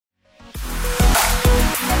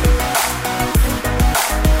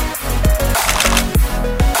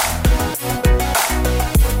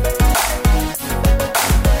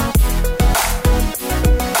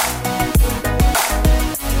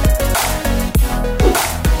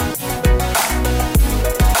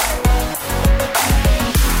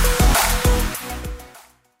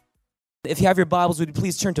you have your Bibles, would you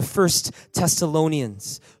please turn to 1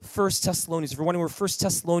 Thessalonians. 1 Thessalonians. If you're wondering where 1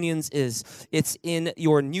 Thessalonians is, it's in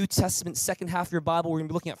your New Testament, second half of your Bible. We're going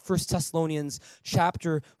to be looking at 1 Thessalonians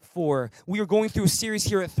chapter 4. We are going through a series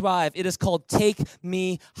here at Thrive. It is called Take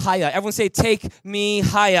Me Hiya. Everyone say, Take Me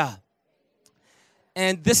Hiya.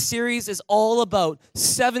 And this series is all about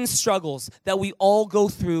 7 struggles that we all go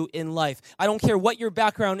through in life. I don't care what your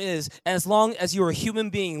background is, as long as you're a human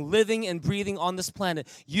being living and breathing on this planet,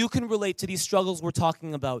 you can relate to these struggles we're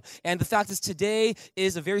talking about. And the fact is, today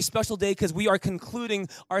is a very special day because we are concluding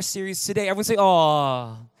our series today. Everyone say,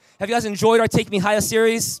 "Aw." Have you guys enjoyed our Take Me Hiya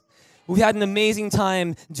series? We've had an amazing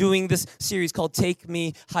time doing this series called Take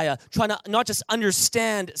Me Hiya, trying to not just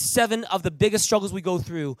understand 7 of the biggest struggles we go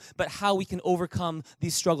through, but how we can overcome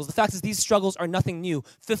these struggles. The fact is, these struggles are nothing new.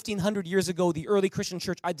 1,500 years ago, the early Christian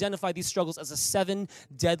church identified these struggles as the 7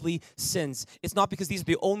 deadly sins. It's not because these are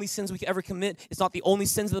the only sins we can ever commit. It's not the only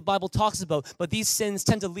sins that the Bible talks about, but these sins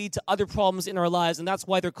tend to lead to other problems in our lives, and that's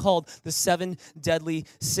why they're called the 7 deadly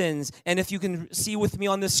sins. And if you can see with me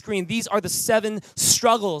on this screen, these are the 7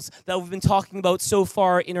 struggles that we've been talking about so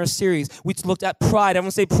far in our series. We looked at pride.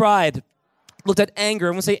 Everyone say pride. Looked at anger.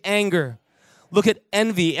 Everyone say anger. Look at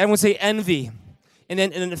envy. Everyone say envy. And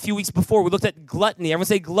then a few weeks before, we looked at gluttony. Everyone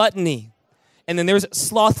say gluttony. And then there's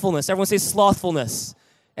slothfulness. Everyone say slothfulness.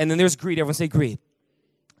 And then there's greed. Everyone say greed.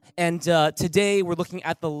 And today we're looking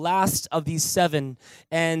at the last of these 7.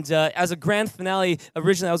 And as a grand finale,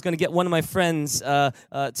 originally I was going to get one of my friends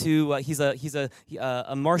he's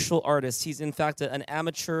a martial artist. He's in fact an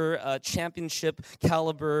amateur championship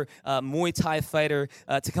caliber Muay Thai fighter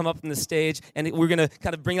to come up on the stage. And we're going to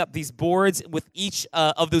kind of bring up these boards with each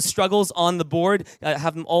of those struggles on the board,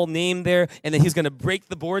 have them all named there, and then he's going to break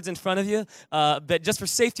the boards in front of you. But just for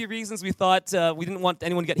safety reasons, we thought we didn't want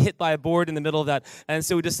anyone to get hit by a board in the middle of that. And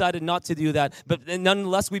so we decided not to do that. But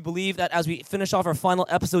nonetheless, we believe that as we finish off our final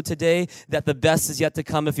episode today, that the best is yet to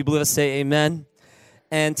come. If you believe us, say amen.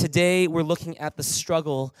 And today we're looking at the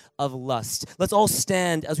struggle of lust. Let's all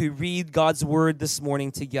stand as we read God's word this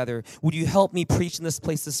morning together. Would you help me preach in this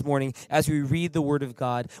place this morning as we read the word of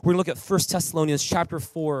God? We're going to look at 1 Thessalonians chapter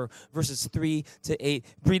 4, verses 3 to 8.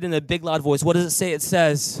 Read in a big loud voice. What does it say? It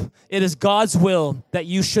says, "It is God's will that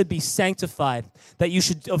you should be sanctified, that you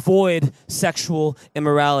should avoid sexual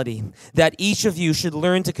immorality, that each of you should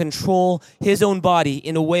learn to control his own body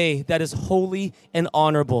in a way that is holy and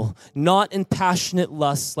honorable, not in passionate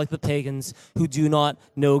lusts like the pagans who do not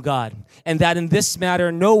know God, and that in this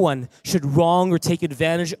matter no one should wrong or take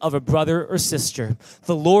advantage of a brother or sister.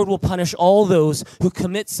 The Lord will punish all those who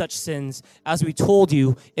commit such sins, as we told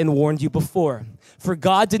you and warned you before. For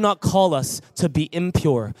God did not call us to be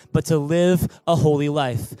impure, but to live a holy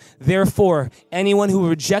life. Therefore, anyone who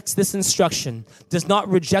rejects this instruction does not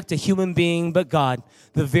reject a human being, but God,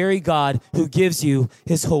 the very God who gives you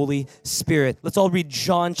his Holy Spirit." Let's all read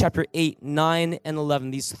John chapter 8, 9, and 11.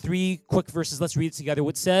 These 3 quick verses, let's read it together.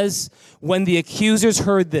 What says, "When the accusers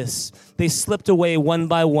heard this, they slipped away one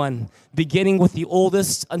by one, beginning with the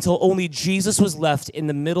oldest, until only Jesus was left in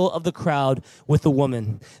the middle of the crowd with the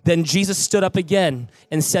woman. Then Jesus stood up again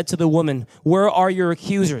and said to the woman, 'Where are your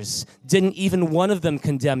accusers? Didn't even one of them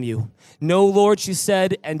condemn you?' 'No, Lord,' she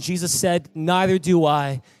said, and Jesus said, 'Neither do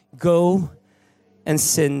I. Go and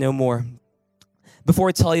sin no more.'" Before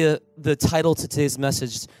I tell you the title to today's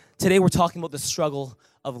message, today we're talking about the struggle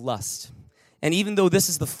of lust. And even though this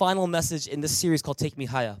is the final message in this series called Take Me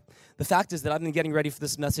Hiya, the fact is that I've been getting ready for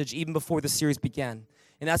this message even before the series began.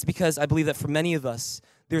 And that's because I believe that for many of us,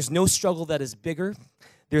 there's no struggle that is bigger.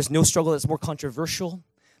 There's no struggle that's more controversial.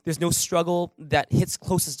 There's no struggle that hits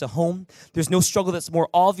closest to home. There's no struggle that's more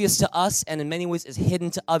obvious to us and in many ways is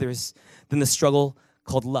hidden to others than the struggle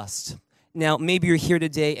called lust. Now, maybe you're here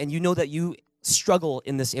today and you know that you struggle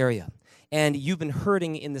in this area and you've been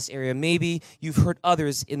hurting in this area. Maybe you've hurt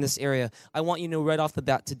others in this area. I want you to know right off the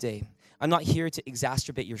bat today, I'm not here to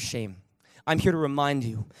exacerbate your shame. I'm here to remind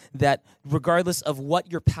you that regardless of what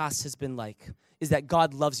your past has been like, is that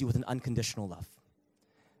God loves you with an unconditional love.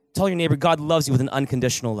 Tell your neighbor, God loves you with an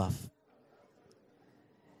unconditional love.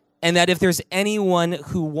 And that if there's anyone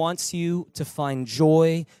who wants you to find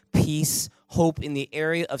joy, peace, hope in the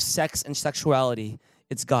area of sex and sexuality,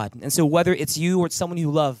 it's God. And so whether it's you or it's someone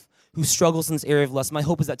you love who struggles in this area of lust, my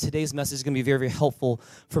hope is that today's message is going to be very, very helpful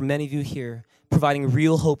for many of you here, providing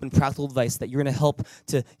real hope and practical advice that you're going to help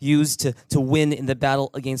to use to win in the battle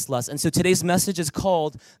against lust. And so today's message is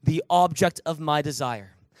called The Object of My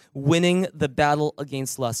Desire. Winning the battle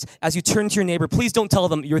against lust. As you turn to your neighbor, please don't tell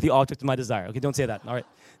them you're the object of my desire. Okay, don't say that. All right.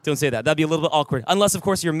 Don't say that. That'd be a little bit awkward. Unless, of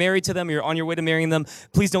course, you're married to them or you're on your way to marrying them.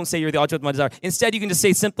 Please don't say you're the object of my desire. Instead, you can just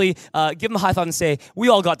say simply, give them a high five and say, we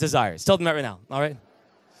all got desires. Tell them that right now, all right?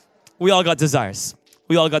 We all got desires.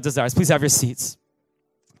 We all got desires. Please have your seats.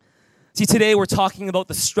 See, today we're talking about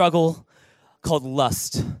the struggle called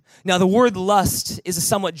lust. Now, the word lust is a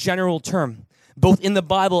somewhat general term, both in the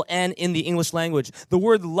Bible and in the English language. The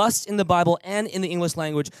word lust in the Bible and in the English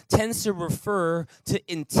language tends to refer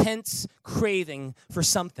to intense craving for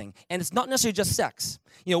something. And it's not necessarily just sex.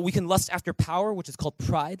 You know, we can lust after power, which is called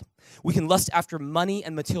pride. We can lust after money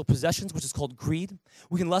and material possessions, which is called greed.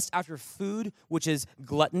 We can lust after food, which is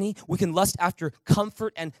gluttony. We can lust after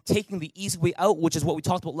comfort and taking the easy way out, which is what we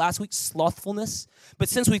talked about last week, slothfulness. But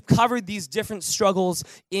since we've covered these different struggles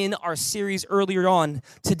in our series earlier on,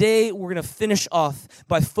 today we're going to finish off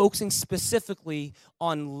by focusing specifically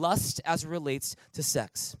on lust as it relates to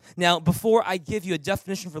sex. Now, before I give you a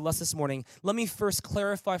definition for lust this morning, let me first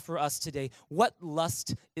clarify for us today what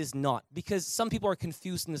lust is not, because some people are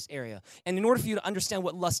confused in this area. And in order for you to understand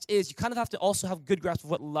what lust is, you kind of have to also have a good grasp of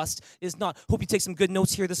what lust is not. Hope you take some good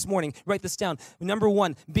notes here this morning. Write this down. Number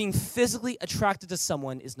one, being physically attracted to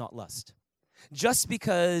someone is not lust. Just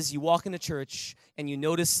because you walk into church and you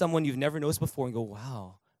notice someone you've never noticed before and go,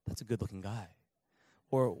 wow, that's a good-looking guy.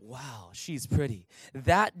 Or, wow, she's pretty.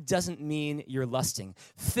 That doesn't mean you're lusting.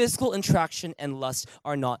 Physical attraction and lust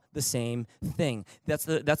are not the same thing. That's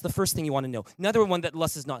the first thing you want to know. Another one that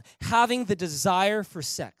lust is not. Having the desire for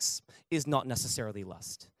sex is not necessarily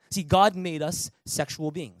lust. See, God made us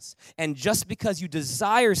sexual beings. And just because you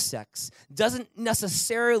desire sex doesn't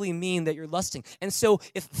necessarily mean that you're lusting. And so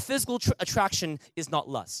if physical attraction is not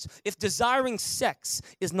lust, if desiring sex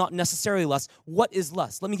is not necessarily lust, what is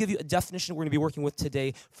lust? Let me give you a definition we're going to be working with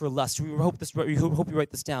today for lust. We hope you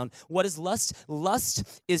write this down. What is lust?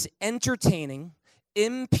 Lust is entertaining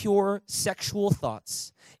impure sexual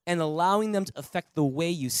thoughts and allowing them to affect the way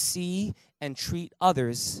you see and treat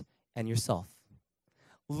others and yourself.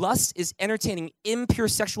 Lust is entertaining impure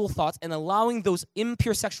sexual thoughts and allowing those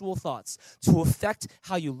impure sexual thoughts to affect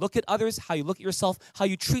how you look at others, how you look at yourself, how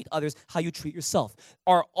you treat others, how you treat yourself.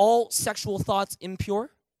 Are all sexual thoughts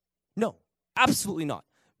impure? No, absolutely not.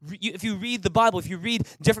 If you read the Bible, if you read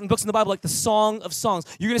different books in the Bible, like the Song of Songs,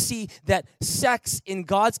 you're going to see that sex in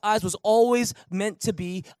God's eyes was always meant to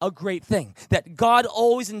be a great thing. That God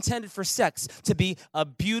always intended for sex to be a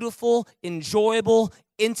beautiful, enjoyable,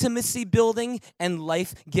 intimacy-building, and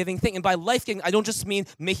life-giving thing. And by life-giving, I don't just mean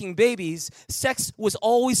making babies. Sex was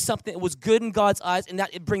always something that was good in God's eyes, and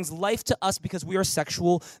that it brings life to us because we are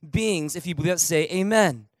sexual beings. If you believe that, say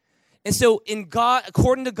amen. And so in God,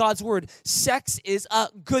 according to God's word, sex is a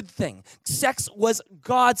good thing. Sex was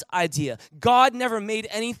God's idea. God never made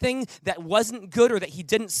anything that wasn't good or that he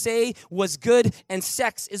didn't say was good, and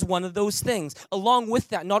sex is one of those things. Along with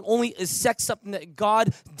that, not only is sex something that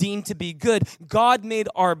God deemed to be good, God made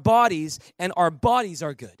our bodies, and our bodies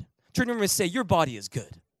are good. Turn to them and say, your body is good.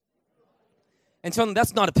 And tell them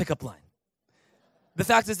that's not a pickup line. The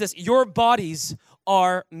fact is this, your bodies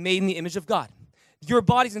are made in the image of God. Your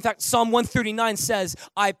bodies, in fact, Psalm 139 says,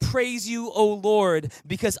 I praise you, O Lord,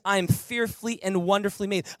 because I am fearfully and wonderfully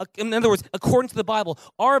made. In other words, according to the Bible,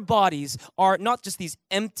 our bodies are not just these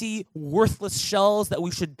empty, worthless shells that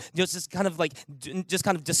we should just kind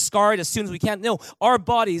of discard as soon as we can. No, our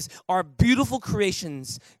bodies are beautiful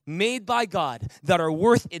creations made by God that are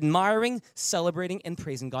worth admiring, celebrating, and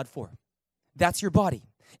praising God for. That's your body.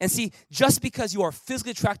 And see, just because you are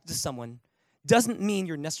physically attracted to someone doesn't mean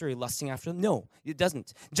you're necessarily lusting after them. No, it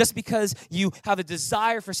doesn't. Just because you have a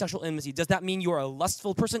desire for sexual intimacy, does that mean you're a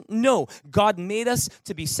lustful person? No. God made us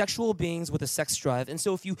to be sexual beings with a sex drive. And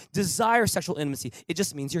so if you desire sexual intimacy, it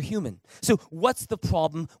just means you're human. So what's the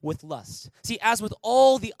problem with lust? See, as with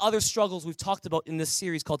all the other struggles we've talked about in this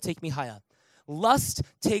series called Take Me Hiya, lust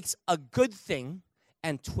takes a good thing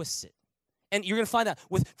and twists it. And you're going to find that,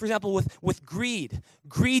 for example, with greed.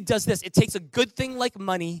 Greed does this. It takes a good thing like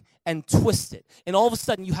money and twists it. And all of a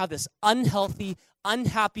sudden, you have this unhealthy,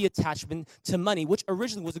 unhappy attachment to money, which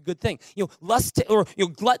originally was a good thing.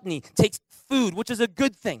 Gluttony takes food, which is a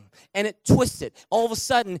good thing, and it twists it. All of a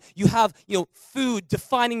sudden, you have, food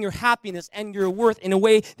defining your happiness and your worth in a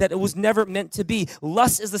way that it was never meant to be.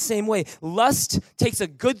 Lust is the same way. Lust takes a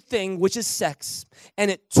good thing, which is sex,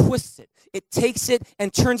 and it twists it. It takes it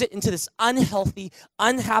and turns it into this unhealthy,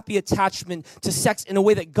 unhappy attachment to sex in a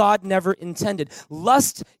way that God never intended.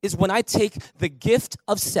 Lust is when I take the gift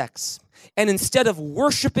of sex, and instead of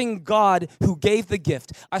worshiping God who gave the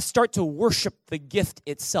gift, I start to worship the gift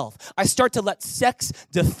itself. I start to let sex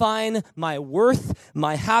define my worth,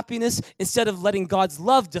 my happiness, instead of letting God's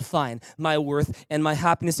love define my worth and my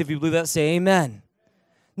happiness. If you believe that, say amen.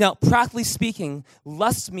 Now, practically speaking,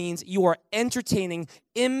 lust means you are entertaining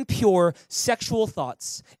impure sexual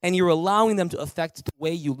thoughts, and you're allowing them to affect the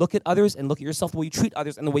way you look at others and look at yourself, the way you treat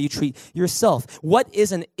others, and the way you treat yourself. What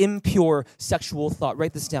is an impure sexual thought?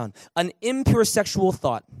 Write this down. An impure sexual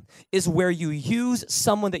thought is where you use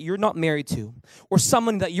someone that you're not married to, or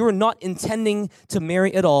someone that you're not intending to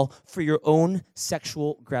marry at all, for your own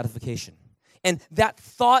sexual gratification. And that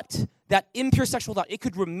thought, that impure sexual thought, it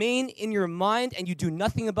could remain in your mind and you do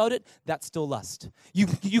nothing about it. That's still lust. You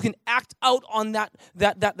can act out on that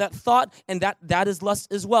thought, and that is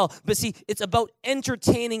lust as well. But see, it's about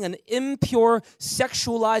entertaining an impure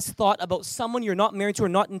sexualized thought about someone you're not married to or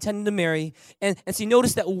not intending to marry. And see,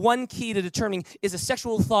 notice that one key to determining, is a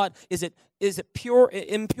sexual thought, is it pure or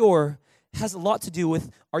impure, has a lot to do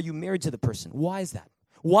with, are you married to the person? Why is that?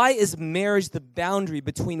 Why is marriage the boundary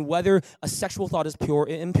between whether a sexual thought is pure or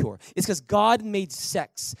impure? It's because God made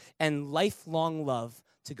sex and lifelong love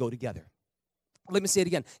to go together. Let me say it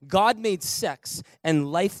again. God made sex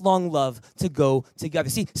and lifelong love to go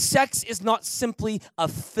together. See, sex is not simply a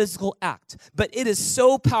physical act, but it is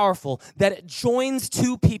so powerful that it joins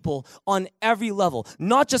two people on every level,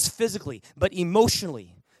 not just physically, but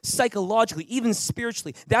emotionally, psychologically, even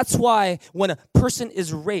spiritually. That's why when a person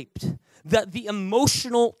is raped, that the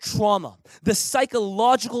emotional trauma, the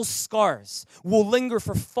psychological scars will linger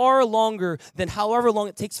for far longer than however long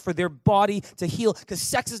it takes for their body to heal, because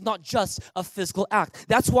sex is not just a physical act.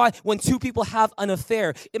 That's why when two people have an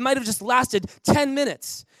affair, it might have just lasted 10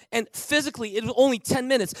 minutes. And physically, it was only 10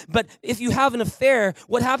 minutes. But if you have an affair,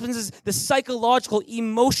 what happens is the psychological,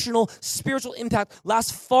 emotional, spiritual impact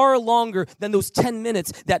lasts far longer than those 10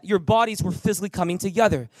 minutes that your bodies were physically coming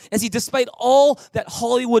together. And see, despite all that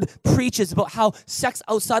Hollywood preaches about how sex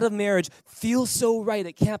outside of marriage feels so right,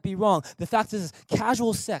 it can't be wrong, the fact is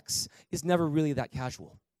casual sex is never really that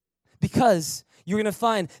casual. Because you're going to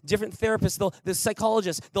find different therapists, the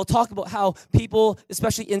psychologists, they'll talk about how people,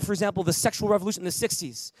 especially in, for example, the sexual revolution in the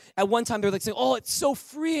 60s, at one time they're like saying, oh, it's so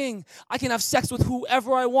freeing. I can have sex with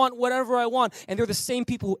whoever I want, whatever I want. And they're the same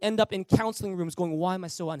people who end up in counseling rooms going, why am I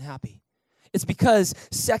so unhappy? It's because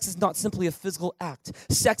sex is not simply a physical act.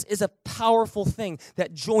 Sex is a powerful thing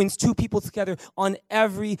that joins two people together on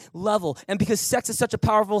every level. And because sex is such a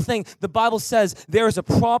powerful thing, the Bible says there is a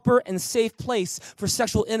proper and safe place for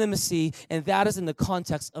sexual intimacy, and that is in the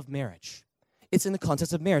context of marriage. It's in the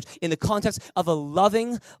context of marriage, in the context of a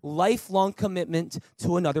loving, lifelong commitment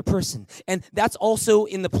to another person. And that's also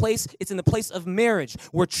in the place of marriage,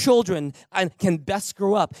 where children can best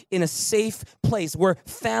grow up in a safe place, where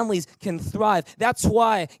families can thrive. That's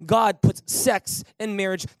why God puts sex and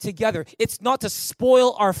marriage together. It's not to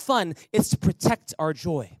spoil our fun, it's to protect our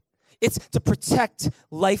joy. It's to protect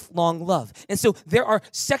lifelong love. And so there are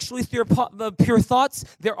sexually pure thoughts.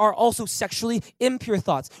 There are also sexually impure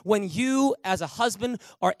thoughts. When you, as a husband,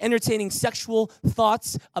 are entertaining sexual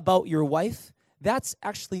thoughts about your wife, that's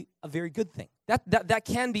actually a very good thing. That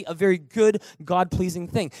can be a very good, God-pleasing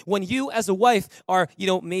thing. When you, as a wife, are,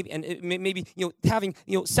 maybe having,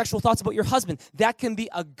 sexual thoughts about your husband, that can be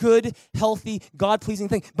a good, healthy, God-pleasing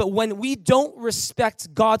thing. But when we don't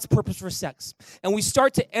respect God's purpose for sex, and we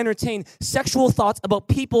start to entertain sexual thoughts about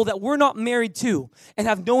people that we're not married to and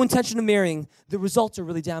have no intention of marrying, the results are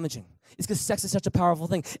really damaging. It's because sex is such a powerful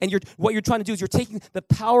thing. And what you're trying to do is you're taking the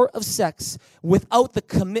power of sex without the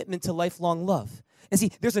commitment to lifelong love. And see,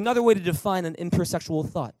 there's another way to define an impure sexual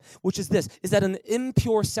thought, which is this, is that an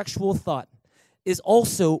impure sexual thought is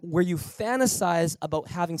also where you fantasize about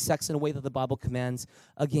having sex in a way that the Bible commands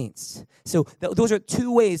against. So those are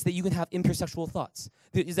two ways that you can have impure sexual thoughts.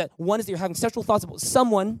 One is that you're having sexual thoughts about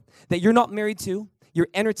someone that you're not married to, you're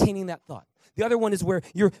entertaining that thought. The other one is where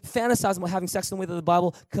you're fantasizing about having sex in the way that the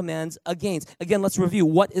Bible commands against. Again, let's review.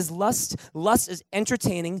 What is lust? Lust is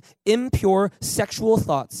entertaining impure sexual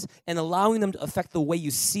thoughts and allowing them to affect the way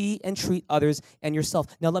you see and treat others and yourself.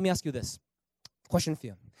 Now, let me ask you this. Question for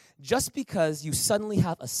you. Just because you suddenly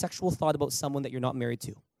have a sexual thought about someone that you're not married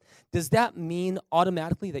to, does that mean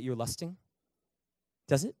automatically that you're lusting?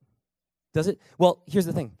 Does it? Does it? Well, here's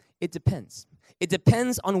the thing. It depends. It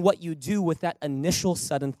depends on what you do with that initial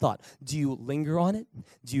sudden thought. Do you linger on it?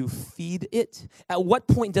 Do you feed it? At what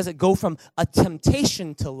point does it go from a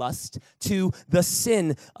temptation to lust to the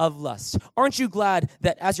sin of lust? Aren't you glad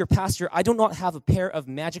that as your pastor, I do not have a pair of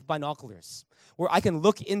magic binoculars where I can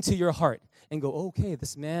look into your heart and go, okay,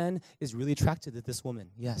 this man is really attracted to this woman.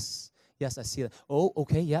 Yes, I see that. Oh,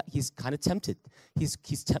 okay, yeah, he's kind of tempted. He's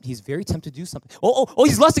very tempted to do something. Oh,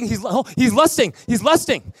 he's lusting. He's lusting.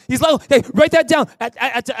 Hey, write that down. At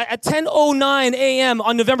 10:09 a.m.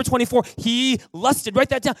 on November 24th, he lusted. Write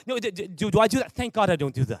that down. No, do I do that? Thank God I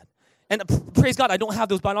don't do that. And praise God, I don't have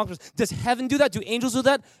those binoculars. Does heaven do that? Do angels do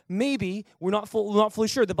that? Maybe. We're not fully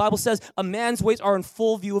sure. The Bible says a man's ways are in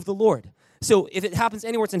full view of the Lord. So if it happens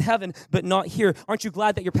anywhere, it's in heaven, but not here. Aren't you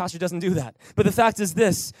glad that your pastor doesn't do that? But the fact is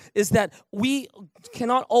this, is that we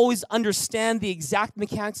cannot always understand the exact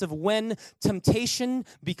mechanics of when temptation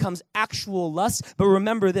becomes actual lust. But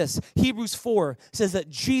remember this, Hebrews 4 says that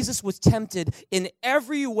Jesus was tempted in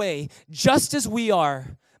every way, just as we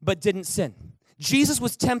are, but didn't sin. Jesus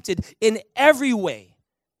was tempted in every way,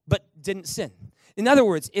 but didn't sin. In other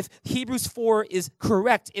words, if Hebrews 4 is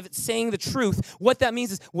correct, if it's saying the truth, what that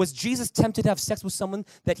means is, was Jesus tempted to have sex with someone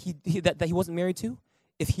that he wasn't married to?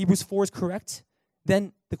 If Hebrews 4 is correct,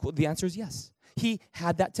 then the answer is yes. He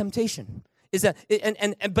had that temptation.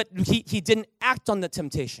 But he didn't act on the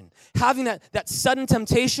temptation. Having that sudden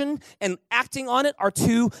temptation and acting on it are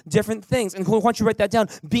two different things. And I want you to write that down.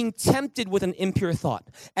 Being tempted with an impure thought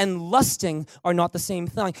and lusting are not the same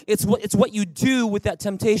thing. It's what you do with that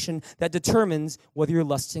temptation that determines whether you're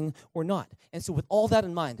lusting or not. And so with all that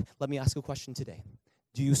in mind, let me ask a question today.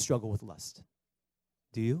 Do you struggle with lust?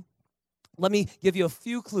 Do you? Let me give you a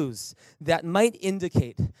few clues that might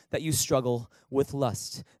indicate that you struggle with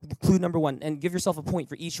lust. Clue number 1, and give yourself a point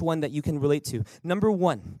for each one that you can relate to. Number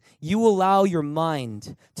 1, you allow your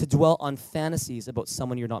mind to dwell on fantasies about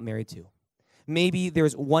someone you're not married to. Maybe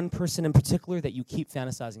there's one person in particular that you keep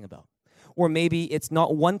fantasizing about. Or maybe it's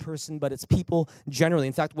not one person, but it's people generally.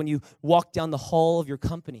 In fact, when you walk down the hall of your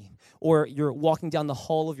company, or you're walking down the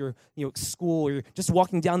hall of your school, or you're just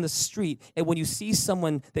walking down the street, and when you see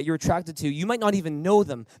someone that you're attracted to, you might not even know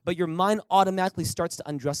them, but your mind automatically starts to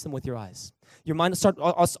undress them with your eyes. Your mind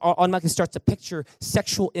automatically starts to picture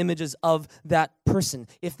sexual images of that person.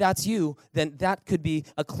 If that's you, then that could be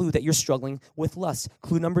a clue that you're struggling with lust.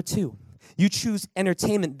 Clue number 2, you choose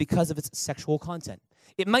entertainment because of its sexual content.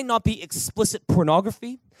 It might not be explicit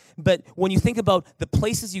pornography, but when you think about the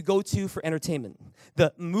places you go to for entertainment,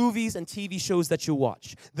 the movies and TV shows that you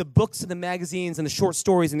watch, the books and the magazines and the short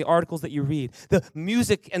stories and the articles that you read, the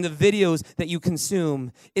music and the videos that you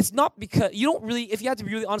consume, it's not because, you don't really, if you have to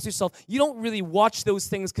be really honest with yourself, you don't really watch those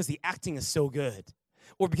things because the acting is so good,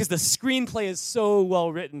 or because the screenplay is so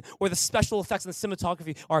well written, or the special effects and the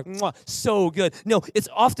cinematography are so good. No, it's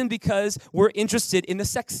often because we're interested in the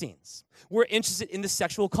sex scenes. We're interested in the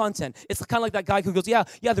sexual content. It's kind of like that guy who goes, yeah,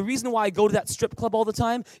 the reason why I go to that strip club all the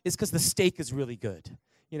time is because the steak is really good,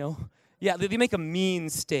 you know? Yeah, they make a mean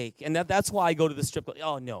steak, and that's why I go to the strip club.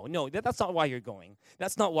 Oh, no, that's not why you're going.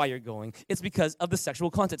 That's not why you're going. It's because of the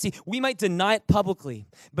sexual content. See, we might deny it publicly,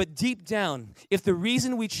 but deep down, if the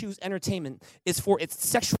reason we choose entertainment is for its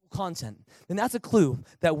sexual content, then that's a clue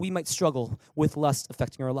that we might struggle with lust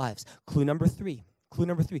affecting our lives. Clue number 3,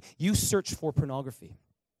 you search for pornography.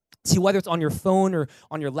 See, whether it's on your phone or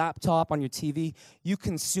on your laptop, on your TV, you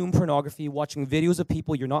consume pornography, watching videos of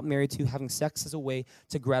people you're not married to, having sex as a way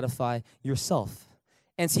to gratify yourself.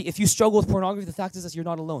 And see, if you struggle with pornography, the fact is that you're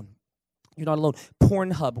not alone. You're not alone.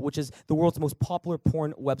 Pornhub, which is the world's most popular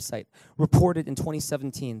porn website, reported in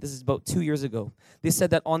 2017, this is about 2 years ago, they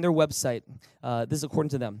said that on their website, this is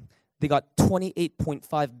according to them, they got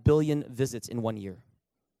 28.5 billion visits in 1 year.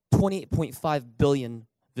 28.5 billion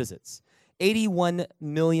visits. 81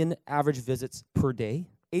 million average visits per day.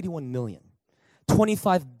 81 million.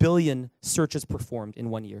 25 billion searches performed in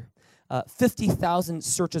 1 year. 50,000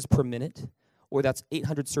 searches per minute, or that's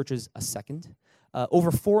 800 searches a second. Over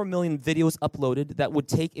 4 million videos uploaded that would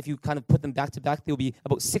take, if you kind of put them back to back, they would be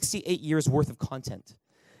about 68 years worth of content.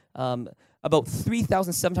 About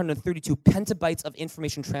 3,732 petabytes of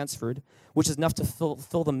information transferred, which is enough to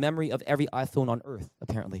fill the memory of every iPhone on Earth,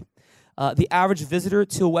 apparently. The average visitor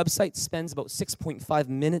to a website spends about 6.5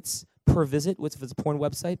 minutes per visit, which is a porn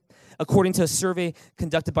website. According to a survey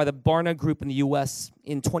conducted by the Barna Group in the U.S.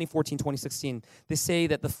 in 2014-2016, they say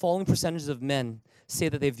that the following percentages of men say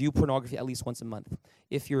that they view pornography at least once a month.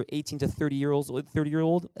 If you're 18 to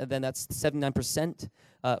 30-year-old, then that's 79%.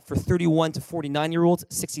 For 31 to 49-year-olds,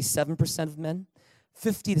 67% of men.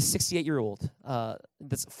 50 to 68-year-old,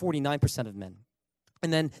 that's 49% of men.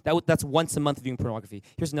 And then that's once a month viewing pornography.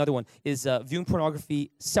 Here's another one, is viewing pornography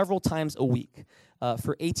several times a week.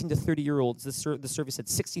 For 18 to 30-year-olds, the survey said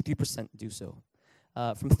 63% do so.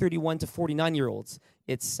 From 31 to 49-year-olds,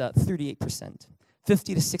 it's 38%.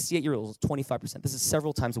 50 to 68-year-olds, 25%. This is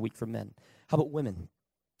several times a week for men. How about women?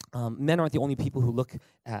 Men aren't the only people who look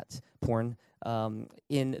at porn.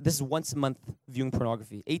 This is once a month viewing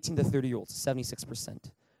pornography. 18 to 30-year-olds,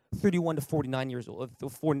 76%. 31 to 49 years old,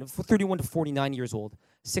 31 to 49 years old,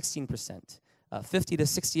 16%. 50 to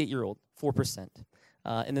 68-year-old, 4%.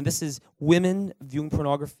 And then this is women viewing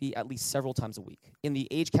pornography at least several times a week. In the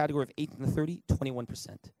age category of 18 to 30,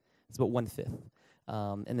 21%. It's about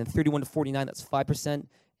 1/5. And then 31 to 49, that's 5%.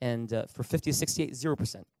 And for 50 to 68,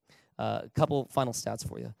 0%. A couple final stats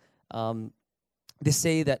for you. They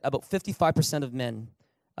say that about 55% of men,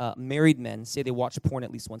 married men, say they watch porn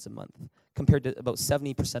at least once a month, compared to about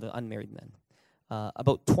 70% of unmarried men.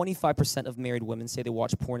 About 25% of married women say they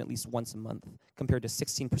watch porn at least once a month, compared to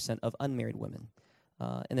 16% of unmarried women.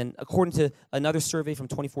 And then according to another survey from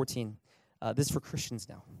 2014, this is for Christians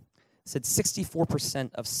now, said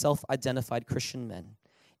 64% of self-identified Christian men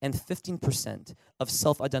and 15% of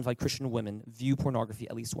self-identified Christian women view pornography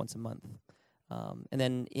at least once a month. And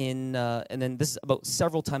then this is about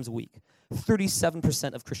several times a week.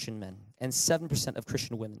 37% of Christian men and 7% of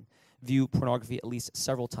Christian women view pornography at least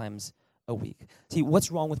several times a week. See, what's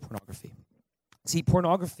wrong with pornography? See,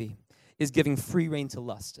 pornography is giving free rein to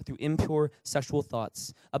lust through impure sexual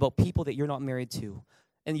thoughts about people that you're not married to,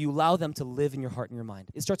 and you allow them to live in your heart and your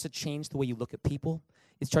mind. It starts to change the way you look at people.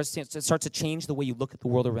 It starts to change the way you look at the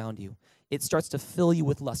world around you. It starts to fill you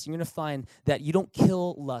with lust. You're going to find that you don't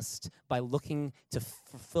kill lust by looking to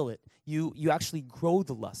fulfill it. You actually grow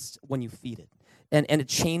the lust when you feed it. And it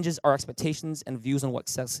changes our expectations and views on what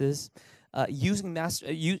sex is.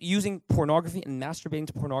 Using pornography and masturbating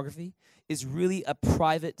to pornography is really a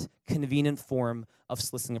private, convenient form of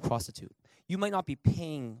soliciting a prostitute. You might not be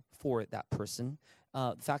paying for that person.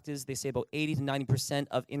 The fact is, they say about 80 to 90%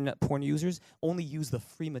 of internet porn users only use the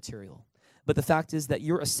free material. But the fact is that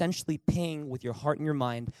you're essentially paying with your heart and your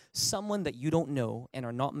mind someone that you don't know and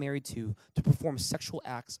are not married to perform sexual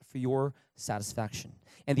acts for your satisfaction.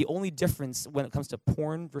 And the only difference when it comes to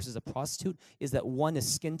porn versus a prostitute is that one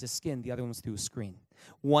is skin to skin, the other one's through a screen.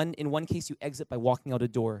 In one case, you exit by walking out a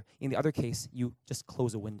door. In the other case, you just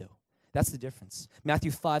close a window. That's the difference.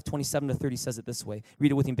 Matthew 5, 27 to 30 says it this way.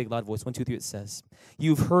 Read it with me in big loud voice. 1, 2, 3, it says,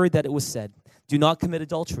 "You've heard that it was said, 'Do not commit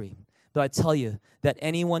adultery.' But I tell you that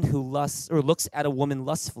anyone who lusts or looks at a woman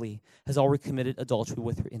lustfully has already committed adultery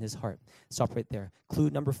with her in his heart." Stop right there. Clue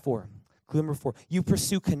number 4. You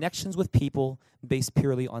pursue connections with people based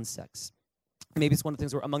purely on sex. Maybe it's one of the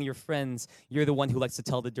things where among your friends, you're the one who likes to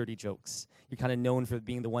tell the dirty jokes. You're kind of known for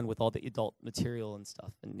being the one with all the adult material and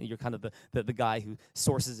stuff. And you're kind of the guy who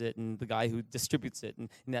sources it and the guy who distributes it. And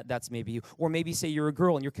that's maybe you. Or maybe say you're a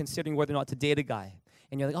girl and you're considering whether or not to date a guy.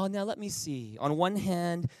 And you're like, oh, now let me see. On one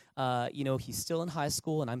hand, he's still in high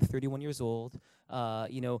school and I'm 31 years old.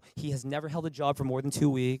 He has never held a job for more than 2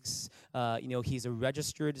 weeks. He's a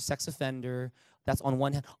registered sex offender. That's on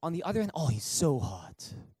one hand. On the other hand, oh, he's so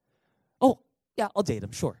hot. Oh, yeah, I'll date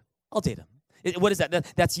him, sure. I'll date him. What is that?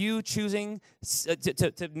 That's you choosing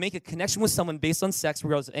to make a connection with someone based on sex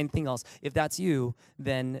regardless of anything else. If that's you,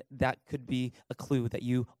 then that could be a clue that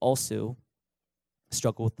you also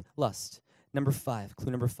struggle with lust.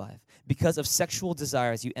 Clue number 5. Because of sexual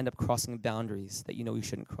desires, you end up crossing boundaries that you know you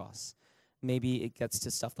shouldn't cross. Maybe it gets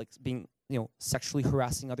to stuff like being, sexually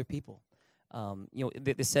harassing other people.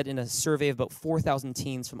 They said in a survey of about 4,000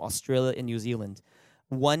 teens from Australia and New Zealand,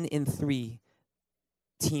 1 in 3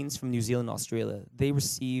 teens from New Zealand and Australia, they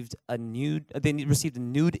received a nude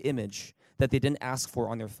image that they didn't ask for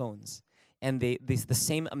on their phones. And the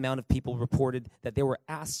same amount of people reported that they were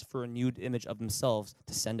asked for a nude image of themselves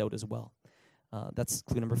to send out as well. That's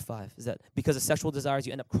clue number 5, is that because of sexual desires,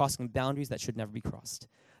 you end up crossing boundaries that should never be crossed.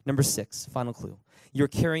 Number 6, final clue. You're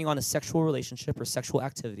carrying on a sexual relationship or sexual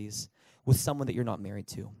activities with someone that you're not married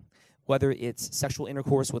to. Whether it's sexual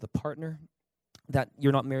intercourse with a partner that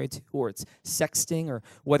you're not married to, or it's sexting, or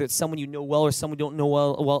whether it's someone you know well or someone you don't know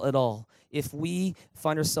well at all. If we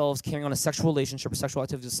find ourselves carrying on a sexual relationship or sexual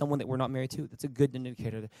activity with someone that we're not married to, that's a good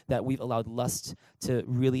indicator that we've allowed lust to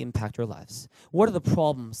really impact our lives. What are the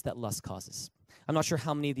problems that lust causes? I'm not sure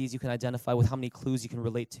how many of these you can identify with, how many clues you can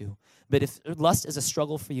relate to. But if lust is a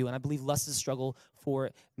struggle for you, and I believe lust is a struggle for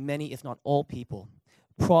many, if not all people,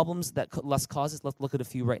 problems that lust causes, let's look at a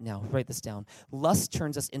few right now. Write this down. Lust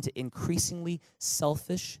turns us into increasingly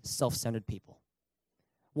selfish, self-centered people.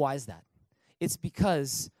 Why is that? It's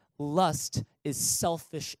because lust is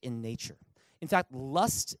selfish in nature. In fact,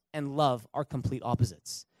 lust and love are complete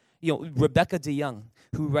opposites. Rebecca DeYoung,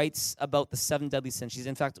 who writes about the 7 deadly sins, she's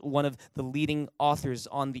in fact one of the leading authors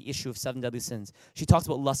on the issue of 7 deadly sins. She talks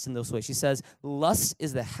about lust in those ways. She says, lust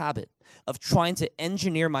is the habit of trying to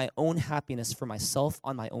engineer my own happiness for myself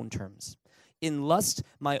on my own terms. In lust,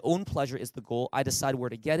 my own pleasure is the goal. I decide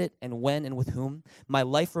where to get it and when and with whom. My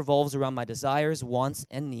life revolves around my desires, wants,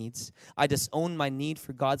 and needs. I disown my need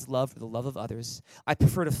for God's love or the love of others. I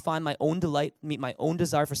prefer to find my own delight, meet my own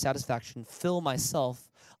desire for satisfaction, fill myself.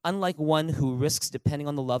 Unlike one who risks depending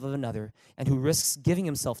on the love of another and who risks giving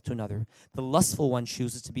himself to another, the lustful one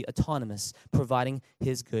chooses to be autonomous, providing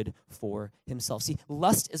his good for himself. See,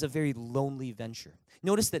 lust is a very lonely venture.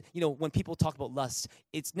 Notice that, when people talk about lust,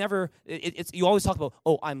 it's never, you always talk about,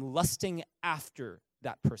 oh, I'm lusting after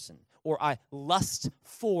that person, or I lust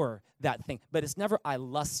for that thing, but it's never I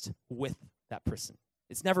lust with that person.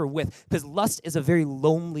 It's never with, because lust is a very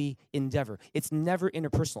lonely endeavor. It's never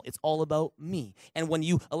interpersonal. It's all about me. And when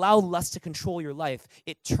you allow lust to control your life,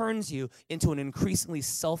 it turns you into an increasingly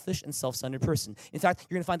selfish and self-centered person. In fact,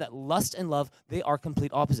 you're going to find that lust and love, they are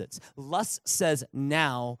complete opposites. Lust says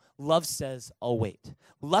now, love says I'll wait.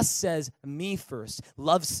 Lust says me first.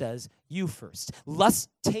 Love says you first. Lust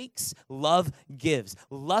takes, love gives.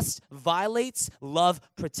 Lust violates, love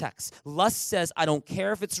protects. Lust says, I don't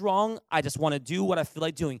care if it's wrong, I just want to do what I feel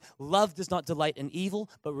like doing. Love does not delight in evil,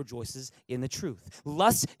 but rejoices in the truth.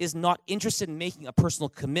 Lust is not interested in making a personal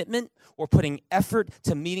commitment or putting effort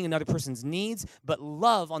to meeting another person's needs, but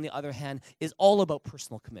love, on the other hand, is all about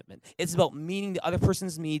personal commitment. It's about meeting the other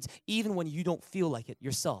person's needs even when you don't feel like it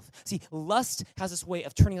yourself. See, lust has this way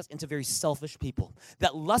of turning us into very selfish people.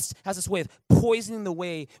 That lust has this way of poisoning the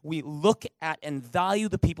way we look at and value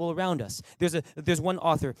the people around us. There's one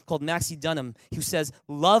author called Maxie Dunham who says,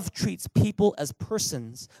 love treats people as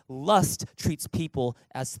persons, lust treats people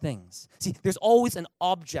as things. See, there's always an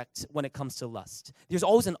object when it comes to lust. There's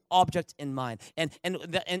always an object in mind. And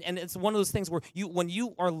it's one of those things where when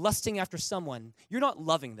you are lusting after someone, you're not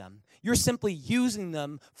loving them. You're simply using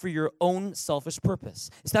them for your own selfish purpose.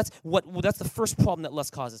 So that's the first problem that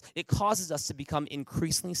lust causes. It causes us to become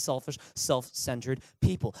increasingly selfish, self-centered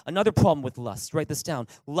people. Another problem with lust, write this down.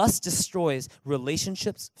 Lust destroys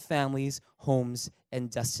relationships, families, homes, and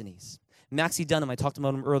destinies. Maxie Dunham, I talked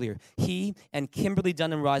about him earlier. He and Kimberly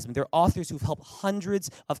Dunham Reisman, they're authors who've helped hundreds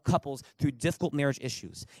of couples through difficult marriage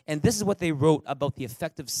issues. And this is what they wrote about the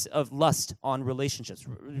effect of lust on relationships.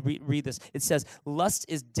 Read this. It says, lust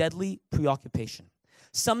is deadly preoccupation.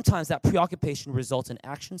 Sometimes that preoccupation results in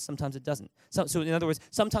action, sometimes it doesn't. So in other words,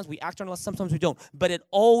 sometimes we act on lust, sometimes we don't. But it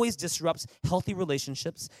always disrupts healthy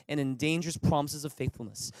relationships and endangers promises of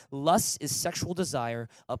faithfulness. Lust is sexual desire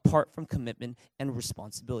apart from commitment and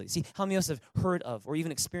responsibility. See, how many of us have heard of or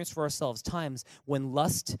even experienced for ourselves times when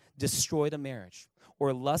lust destroyed a marriage,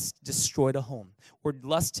 or lust destroyed a home, or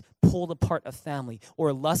lust pulled apart a family,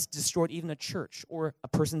 or lust destroyed even a church or a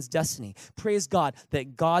person's destiny? Praise God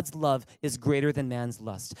that God's love is greater than man's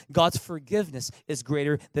lust. God's forgiveness is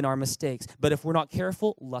greater than our mistakes. But if we're not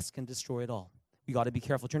careful, lust can destroy it all. You got to be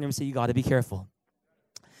careful. Turn to him and say, you got to be careful.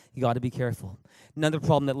 You got to be careful. Another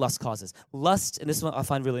problem that lust causes. Lust, and this is what I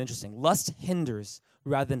find really interesting, lust hinders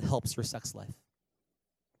rather than helps your sex life.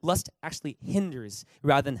 Lust actually hinders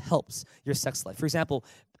rather than helps your sex life. For example,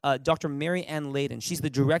 Dr. Mary Ann Layden, she's the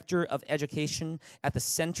director of education at the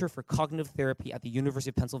Center for Cognitive Therapy at the University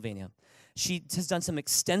of Pennsylvania. She has done some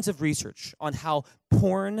extensive research on how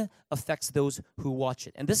porn affects those who watch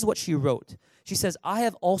it. And this is what she wrote. She says, I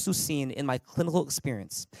have also seen in my clinical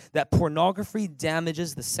experience that pornography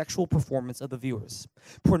damages the sexual performance of the viewers.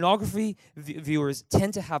 Pornography viewers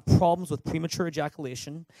tend to have problems with premature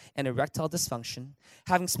ejaculation and erectile dysfunction,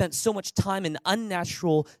 having spent so much time in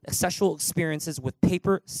unnatural sexual experiences with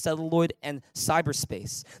paper, celluloid, and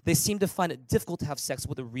cyberspace. They seem to find it difficult to have sex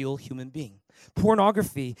with a real human being.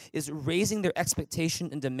 Pornography is raising their expectation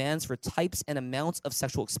and demands for types and amounts of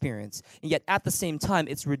sexual experience, and yet at the same time,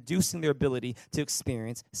 it's reducing their ability to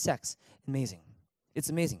experience sex. Amazing. It's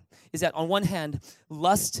amazing. Is that on one hand,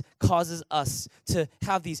 lust causes us to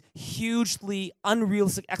have these hugely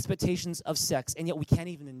unrealistic expectations of sex, and yet we can't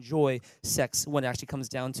even enjoy sex when it actually comes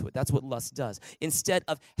down to it. That's what lust does. Instead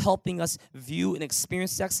of helping us view and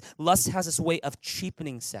experience sex, lust has this way of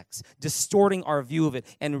cheapening sex, distorting our view of it,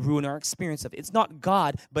 and ruin our experience of it. It's not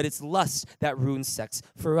God, but it's lust that ruins sex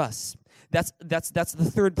for us. That's the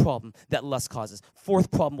third problem that lust causes.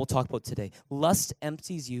 Fourth problem we'll talk about today. Lust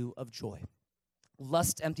empties you of joy.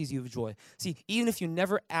 Lust empties you of joy. See, even if you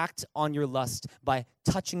never act on your lust by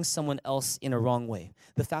touching someone else in a wrong way,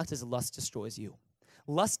 the fact is lust destroys you.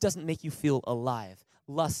 Lust doesn't make you feel alive.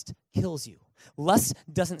 Lust kills you. Lust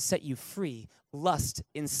doesn't set you free. Lust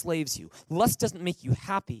enslaves you. Lust doesn't make you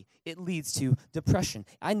happy. It leads to depression.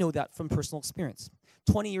 I know that from personal experience.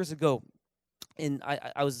 20 years ago,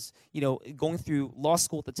 I was, going through law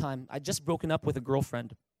school at the time. I'd just broken up with a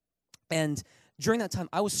girlfriend. And during that time,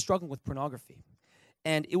 I was struggling with pornography.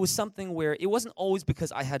 And it was something where it wasn't always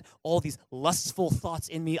because I had all these lustful thoughts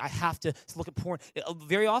in me. I have to look at porn.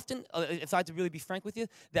 Very often, if I had to really be frank with you,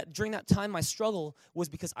 that during that time, my struggle was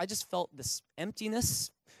because I just felt this emptiness,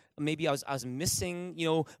 maybe I was missing,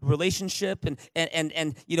 relationship, and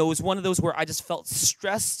it was one of those where I just felt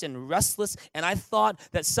stressed and restless, and I thought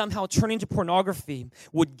that somehow turning to pornography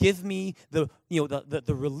would give me the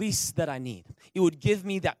release that I need. It would give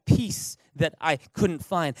me that peace that I couldn't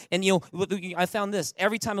find. And I found this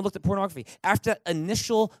every time I looked at pornography, after that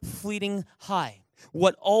initial fleeting high,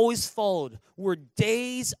 what always followed were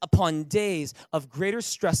days upon days of greater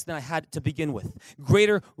stress than I had to begin with,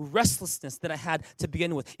 greater restlessness than I had to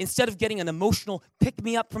begin with. Instead of getting an emotional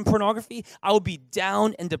pick-me-up from pornography, I would be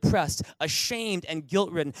down and depressed, ashamed and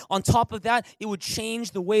guilt-ridden. On top of that, it would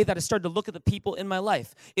change the way that I started to look at the people in my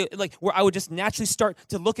life, where I would just naturally start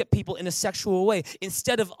to look at people in a sexual way.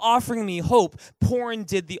 Instead of offering me hope, porn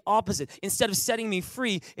did the opposite. Instead of setting me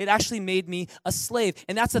free, it actually made me a slave.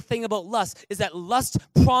 And that's the thing about lust, is that lust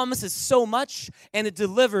promises so much and it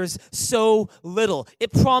delivers so little.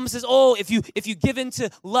 It promises, if you give into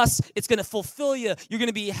lust, it's going to fulfill you. You're going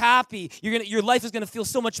to be happy. Your life is going to feel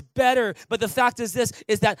so much better. But the fact is this,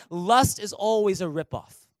 is that lust is always a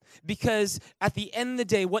ripoff. Because at the end of the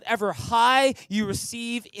day, whatever high you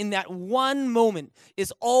receive in that one moment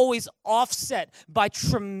is always offset by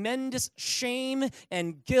tremendous shame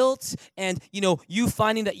and guilt, and you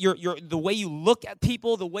finding that the way you look at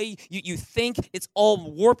people, the way you think, it's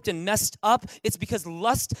all warped and messed up. It's because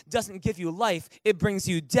lust doesn't give you life; it brings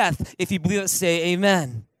you death. If you believe it, say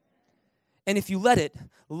amen. And if you let it,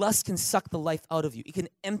 lust can suck the life out of you. It can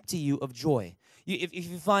empty you of joy. If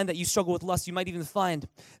you find that you struggle with lust, you might even find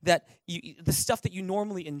that the stuff that you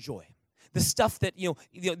normally enjoy, the stuff that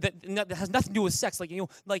that has nothing to do with sex,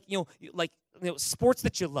 like sports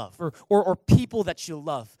that you love, or people that you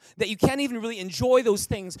love, that you can't even really enjoy those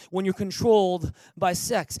things when you're controlled by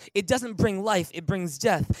sex. It doesn't bring life; it brings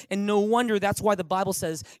death. And no wonder that's why the Bible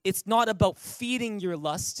says it's not about feeding your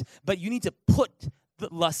lust, but you need to put the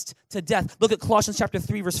lust to death. Look at Colossians chapter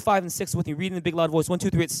 3, verse 5 and 6 with me. Read in a big loud voice. 1, 2,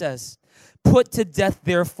 3, it says, "Put to death,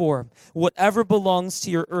 therefore, whatever belongs to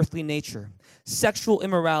your earthly nature, sexual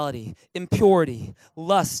immorality, impurity,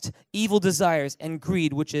 lust, evil desires, and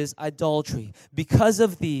greed, which is idolatry. Because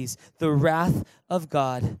of these, the wrath of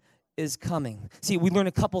God is coming." See, we learn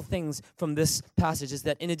a couple things from this passage, is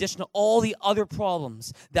that in addition to all the other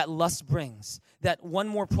problems that lust brings, that one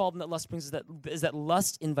more problem that lust brings is that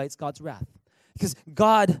lust invites God's wrath. Because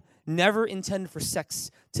God never intended for sex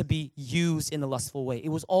to be used in a lustful way. It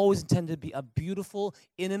was always intended to be a beautiful,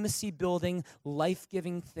 intimacy-building,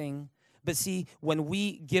 life-giving thing. But see, when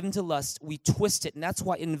we give into lust, we twist it, and that's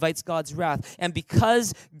why it invites God's wrath. And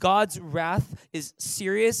because God's wrath is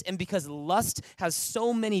serious, and because lust has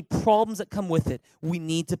so many problems that come with it, we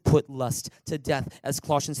need to put lust to death. As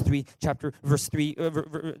Colossians 3, chapter 3,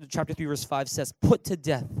 verse 5 says, "Put to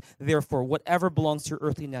death, therefore, whatever belongs to your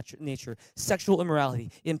earthly nature, sexual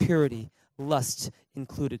immorality, impurity, lust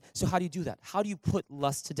included." So how do you do that? How do you put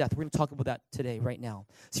lust to death? We're going to talk about that today, right now.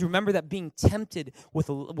 So remember that being tempted with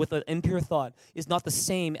an impure thought is not the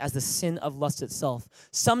same as the sin of lust itself.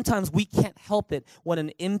 Sometimes we can't help it when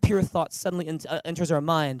an impure thought suddenly enters our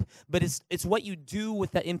mind, but it's what you do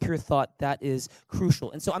with that impure thought that is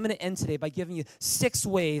crucial. And so I'm going to end today by giving you 6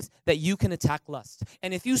 ways that you can attack lust.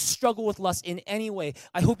 And if you struggle with lust in any way,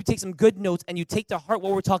 I hope you take some good notes and you take to heart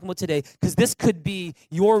what we're talking about today, because this could be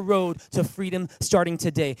your road to freedom starting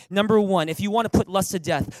today. Number 1, if you want to put lust to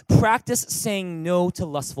death, practice saying no to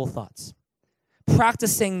lustful thoughts.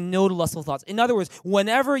 Practice saying no to lustful thoughts. In other words,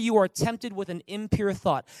 whenever you are tempted with an impure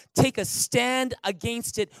thought, take a stand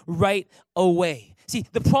against it right away. See,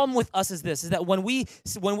 the problem with us is this, is that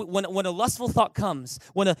when a lustful thought comes,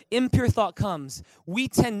 when an impure thought comes, we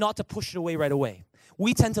tend not to push it away right away.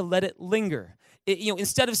 We tend to let it linger.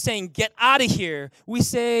 Instead of saying, "Get out of here," we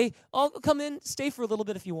say, "Oh, come in, stay for a little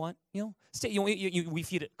bit if you want." Stay. We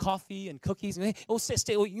feed it coffee and cookies.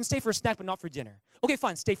 Stay. You can stay for a snack, but not for dinner. Okay,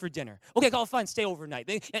 fine, stay for dinner. Okay, fine, stay overnight.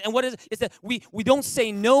 And what is it? Is that we don't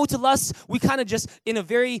say no to lust. We kind of just, in a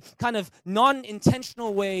very kind of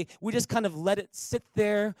non-intentional way, we just kind of let it sit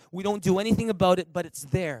there. We don't do anything about it, but it's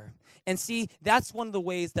there. And see, that's one of the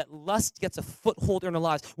ways that lust gets a foothold in our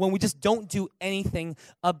lives, when we just don't do anything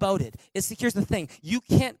about it. Here's the thing. You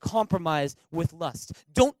can't compromise with lust.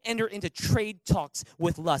 Don't enter into trade talks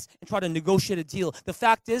with lust and try to negotiate a deal. The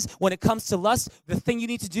fact is, when it comes to lust, the thing you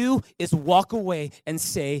need to do is walk away and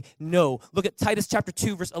say no. Look at Titus chapter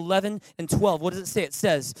 2, verse 11 and 12. What does it say? It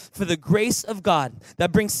says, "For the grace of God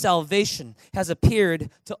that brings salvation has appeared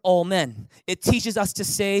to all men. It teaches us to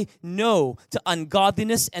say no to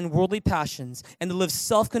ungodliness and worldly passions, and to live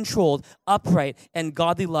self-controlled, upright, and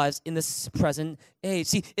godly lives in this present age."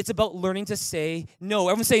 See, it's about learning to say no.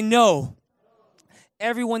 Everyone say no.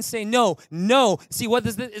 everyone say no. No. See, what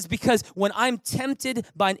this is because when I'm tempted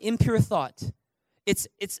by an impure thought,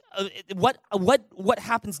 what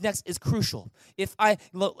happens next is crucial. If I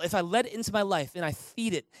let it into my life and I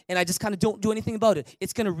feed it and I just kind of don't do anything about it,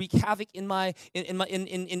 it's going to wreak havoc in my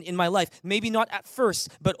life. Maybe not at first,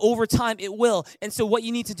 but over time it will. And so what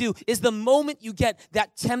you need to do is the moment you get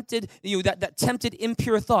that tempted, that tempted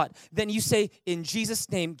impure thought, then you say, in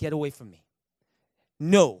Jesus' name, get away from me.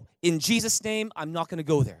 No, in Jesus' name, I'm not going to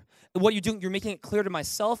go there. What you're doing, you're making it clear to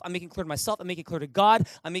myself. I'm making it clear to myself. I'm making it clear to God.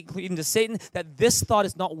 I'm making it clear even to Satan that this thought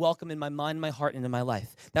is not welcome in my mind, my heart, and in my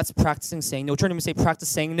life. That's practicing saying no. Turn to me and say, practice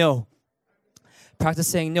saying no. Practice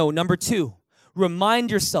saying no. Number 2,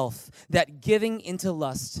 remind yourself that giving into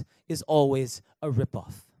lust is always a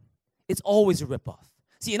ripoff. It's always a ripoff.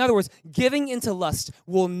 See, in other words, giving into lust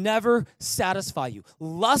will never satisfy you.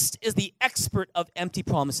 Lust is the expert of empty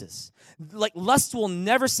promises. Like, lust will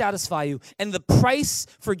never satisfy you, and the price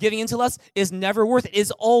for giving into lust is never worth it. It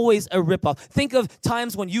is always a ripoff. Think of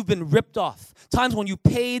times when you've been ripped off, times when you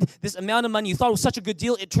paid this amount of money, you thought it was such a good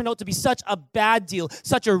deal, it turned out to be such a bad deal,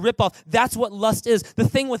 such a ripoff. That's what lust is. The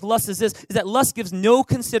thing with lust is this, is that lust gives no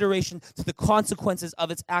consideration to the consequences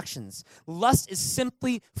of its actions. Lust is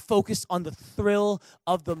simply focused on the thrill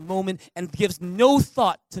of the moment and gives no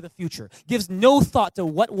thought to the future, gives no thought to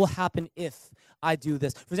what will happen if I do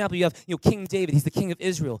this. For example, you have King David. He's the king of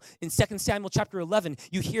Israel. In 2 Samuel chapter 11,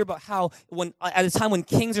 you hear about how when at a time when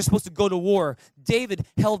kings are supposed to go to war, David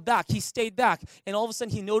held back. He stayed back. And all of a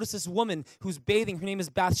sudden, he noticed this woman who's bathing. Her name is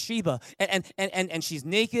Bathsheba. And she's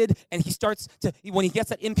naked. And he starts to, when he gets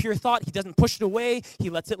that impure thought, he doesn't push it away. He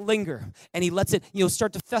lets it linger. And he lets it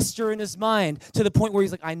start to fester in his mind to the point where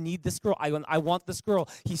he's like, I need this girl. I want this girl.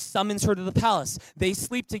 He summons her to the palace. They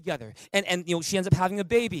sleep together. And she ends up having a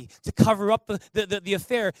baby to cover up the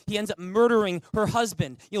affair. He ends up murdering her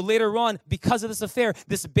husband. Later on, because of this affair,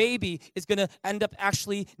 this baby is going to end up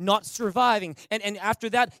actually not surviving. And after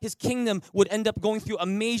that, his kingdom would end up going through a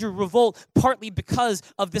major revolt, partly because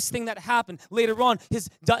of this thing that happened. Later on, his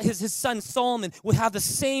son Solomon would have the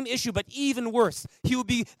same issue, but even worse. He would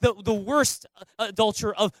be the worst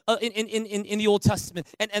adulterer in the Old Testament.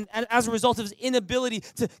 And as a result of his inability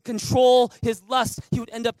to control his lust, he would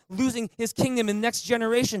end up losing his kingdom in the next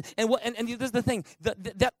generation. And this is the thing.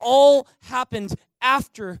 That all happened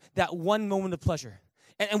after that one moment of pleasure.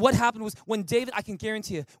 And what happened was when David, I can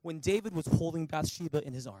guarantee you, when David was holding Bathsheba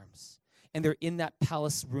in his arms, and they're in that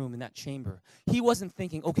palace room, in that chamber, he wasn't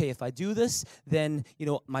thinking, okay, if I do this, then,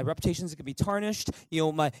 my reputation is going to be tarnished,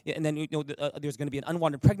 there's going to be an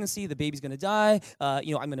unwanted pregnancy, the baby's going to die, I'm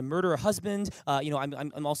going to murder a husband,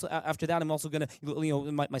 I'm also, after that, I'm also going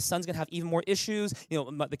to, my son's going to have even more issues,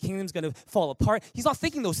 the kingdom's going to fall apart. He's not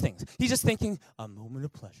thinking those things. He's just thinking, a moment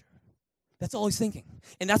of pleasure. That's all he's thinking.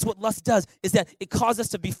 And that's what lust does, is that it causes us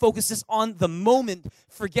to be focused just on the moment,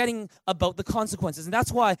 forgetting about the consequences. And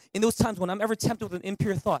that's why in those times when I'm ever tempted with an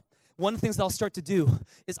impure thought, one of the things that I'll start to do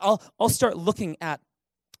is I'll start looking at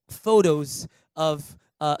photos of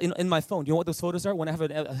in my phone. Do you know what those photos are? When I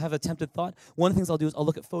have a tempted thought, one of the things I'll do is I'll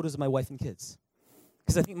look at photos of my wife and kids.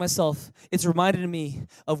 Because I think myself, it's reminded me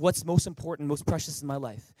of what's most important, most precious in my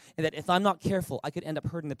life. And that if I'm not careful, I could end up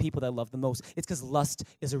hurting the people that I love the most. It's because lust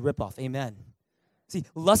is a ripoff. Amen. See,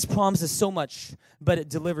 lust promises so much, but it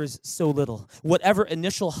delivers so little. Whatever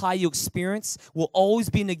initial high you experience will always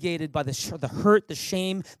be negated by the hurt, the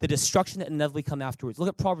shame, the destruction that inevitably come afterwards. Look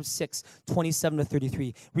at Proverbs 6,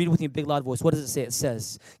 27-33. Read it with me in a big, loud voice. What does it say? It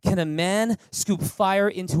says, can a man scoop fire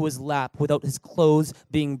into his lap without his clothes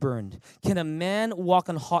being burned? Can a man walk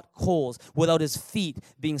on hot coals without his feet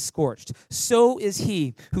being scorched? So is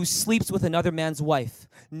he who sleeps with another man's wife.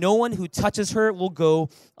 No one who touches her will go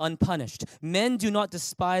unpunished. Men do not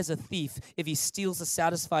despise a thief if he steals to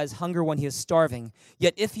satisfy his hunger when he is starving.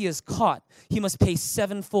 Yet if he is caught, he must pay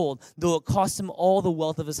sevenfold, though it costs him all the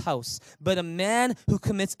wealth of his house. But a man who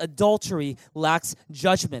commits adultery lacks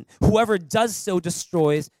judgment. Whoever does so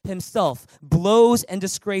destroys himself. Blows and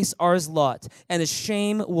disgrace are his lot, and his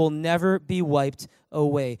shame will never be wiped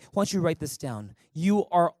away. Why don't you write this down? You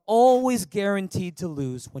are always guaranteed to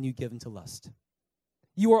lose when you give into lust.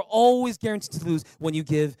 You are always guaranteed to lose when you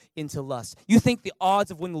give into lust. You think the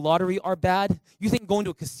odds of winning the lottery are bad? You think going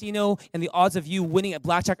to a casino and the odds of you winning at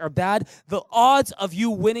blackjack are bad? The odds of you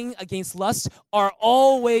winning against lust are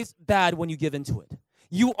always bad when you give into it.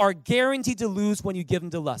 You are guaranteed to lose when you give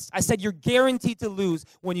into lust. I said you're guaranteed to lose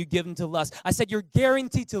when you give into lust. I said you're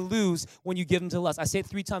guaranteed to lose when you give into lust. I say it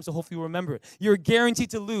 3 times, so hopefully you'll remember it. You're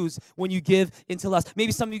guaranteed to lose when you give into lust.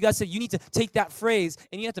 Maybe some of you guys said you need to take that phrase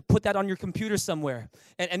and you have to put that on your computer somewhere.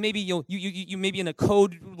 And maybe you maybe in a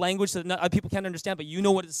code language that people can't understand, but you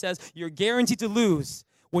know what it says. You're guaranteed to lose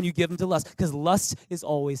when you give into lust, because lust is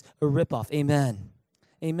always a ripoff. Amen.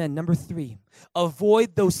 Amen. Number 3,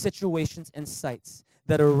 avoid those situations and sights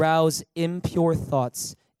that arouse impure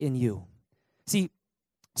thoughts in you. See,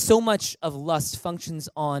 so much of lust functions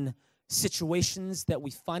on situations that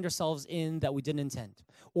we find ourselves in that we didn't intend,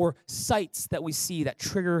 or sights that we see that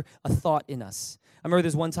trigger a thought in us. I remember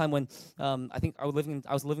there's one time when I think I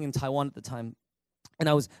was living in Taiwan at the time, and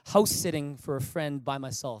I was house sitting for a friend by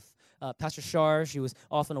myself. Pastor Shar, she was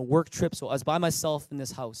off on a work trip, so I was by myself in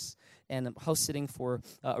this house, and I'm house sitting for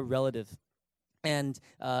a relative. And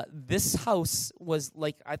this house was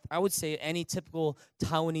like, I would say, any typical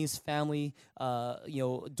Taiwanese family,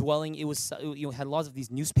 dwelling. It was, had lots of these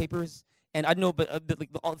newspapers. And I don't know, but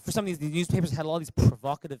for some of these newspapers had a lot of these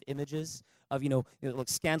provocative images of, like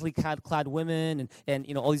scantily clad women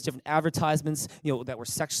and all these different advertisements, that were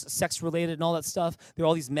sex related and all that stuff. There were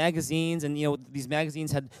all these magazines, and, these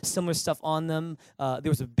magazines had similar stuff on them. There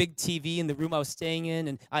was a big TV in the room I was staying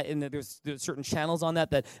in, and there's certain channels on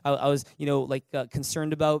that I was,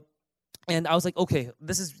 concerned about. And I was like, okay,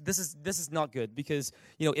 this is not good, because,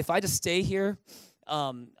 if I just stay here,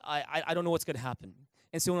 I don't know what's going to happen.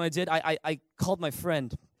 And so when I did, I called my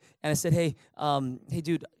friend, and I said, hey,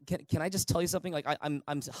 dude, can I just tell you something? Like,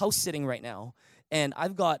 I'm house sitting right now, and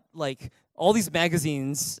I've got, like, all these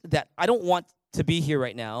magazines that I don't want to be here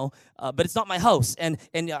right now, but it's not my house. And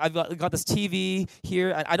I've got this TV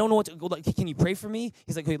here. I don't know what to go. Like, can you pray for me?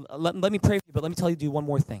 He's like, okay, let me pray for you, but let me tell you, do one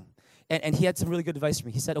more thing. And he had some really good advice for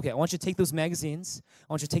me. He said, okay, I want you to take those magazines,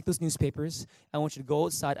 I want you to take those newspapers, I want you to go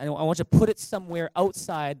outside, I want you to put it somewhere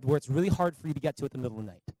outside where it's really hard for you to get to at the middle of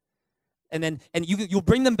the night. And you'll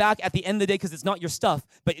bring them back at the end of the day, because it's not your stuff,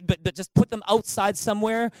 but just put them outside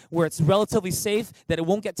somewhere where it's relatively safe, that it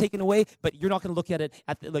won't get taken away, but you're not going to look at it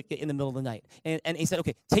in the middle of the night. And he said,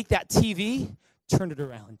 okay, take that TV, turn it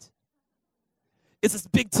around. It's this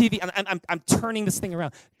big TV, and I'm turning this thing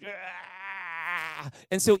around.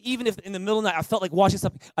 And so even if in the middle of the night I felt like watching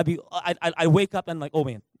something, I'd wake up and like, oh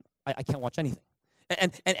man, I can't watch anything.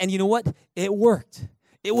 And you know what? It worked.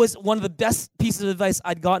 It was one of the best pieces of advice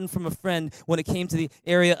I'd gotten from a friend when it came to the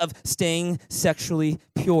area of staying sexually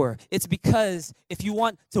pure. It's because if you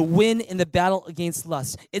want to win in the battle against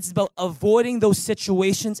lust, it's about avoiding those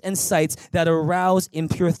situations and sights that arouse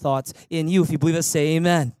impure thoughts in you. If you believe it, say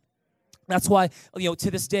amen. That's why,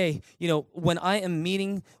 to this day, when I am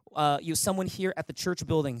meeting someone here at the church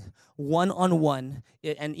building, one-on-one,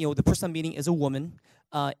 and the person I'm meeting is a woman,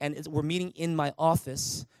 and we're meeting in my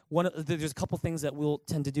office. There's a couple things that we'll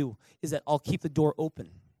tend to do is that I'll keep the door open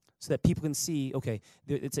so that people can see. Okay,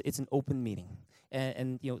 it's an open meeting,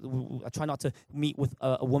 and I try not to meet with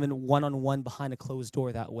a woman one-on-one behind a closed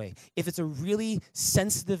door that way. If it's a really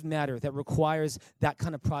sensitive matter that requires that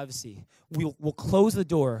kind of privacy, we'll close the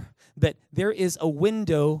door, but there is a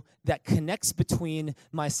window that connects between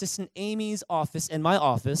my assistant Amy's office and my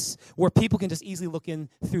office, where people can just easily look in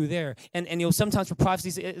through there. And sometimes for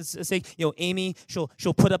privacy's sake, Amy,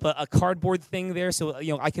 she'll put up a cardboard thing there, so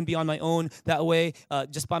I can be on my own that way,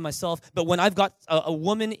 just by myself. But when I've got a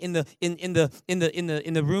woman in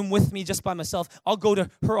the room with me just by myself, I'll go to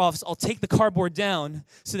her office. I'll take the cardboard down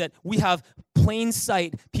so that we have plain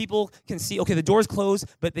sight. People can see. Okay, the door's closed,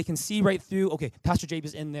 but they can see right through. Okay, Pastor Jabe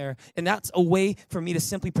is in there, and that's a way for me to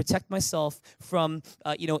simply protect myself from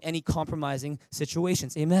any compromising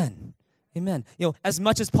situations. Amen. Amen. As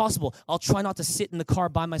much as possible, I'll try not to sit in the car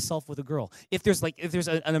by myself with a girl. If there's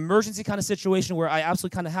an emergency kind of situation where I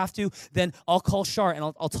absolutely kind of have to, then I'll call Shar and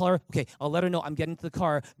I'll tell her, okay, I'll let her know I'm getting to the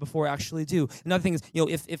car before I actually do. Another thing is,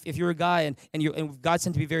 if you're a guy and God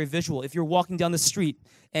tends to be very visual, if you're walking down the street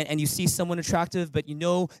and you see someone attractive, but you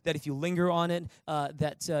know that if you linger on it,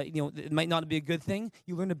 it might not be a good thing,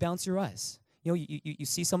 you learn to bounce your eyes. You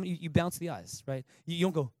see someone, you bounce the eyes, right? You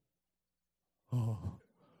don't go, oh.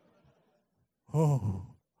 No.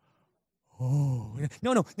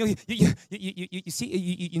 You see,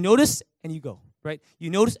 you notice and you go, right? You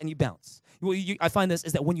notice and you bounce. I find this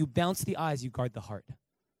is that when you bounce the eyes, you guard the heart.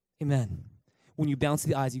 Amen. When you bounce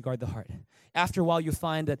the eyes, you guard the heart. After a while, you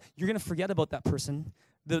find that you're going to forget about that person,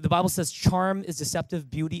 The Bible says charm is deceptive,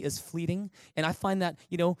 beauty is fleeting. And I find that,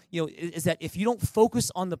 is that if you don't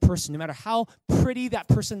focus on the person, no matter how pretty that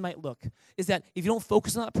person might look, is that if you don't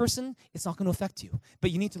focus on that person, it's not going to affect you.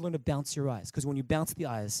 But you need to learn to bounce your eyes, because when you bounce the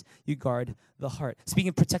eyes, you guard the heart. Speaking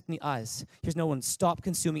of protecting the eyes, here's another one. Stop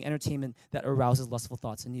consuming entertainment that arouses lustful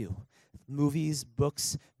thoughts in you. Movies,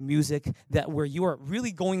 books, music, that where you are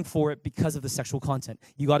really going for it because of the sexual content.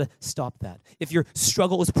 You got to stop that. If your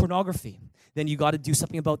struggle is pornography, then you got to do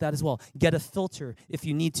something about that as well. Get a filter, if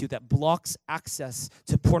you need to, that blocks access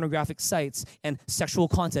to pornographic sites and sexual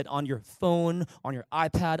content on your phone, on your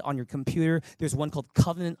iPad, on your computer. There's one called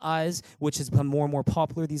Covenant Eyes, which has become more and more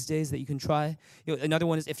popular these days that you can try. Another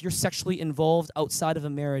one is if you're sexually involved outside of a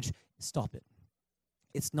marriage, stop it.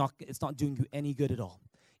 It's not doing you any good at all.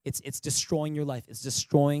 It's destroying your life. It's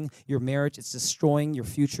destroying your marriage. It's destroying your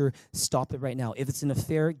future. Stop it right now. If it's an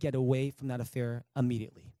affair, get away from that affair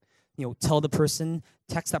immediately. Tell the person,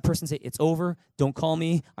 text that person, say, it's over, don't call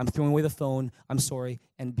me, I'm throwing away the phone, I'm sorry,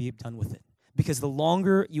 and be done with it. Because the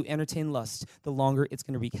longer you entertain lust, the longer it's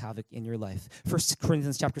going to wreak havoc in your life. 1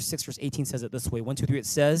 Corinthians chapter 6, verse 18 says it this way. 1, 2, 3, it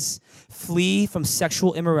says, flee from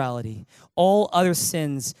sexual immorality. All other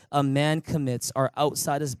sins a man commits are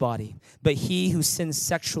outside his body, but he who sins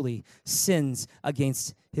sexually sins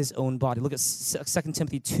against his own body. Look at 2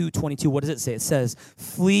 Timothy 2:22. What does it say? It says,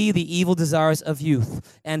 flee the evil desires of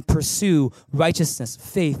youth and pursue righteousness,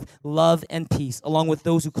 faith, love, and peace, along with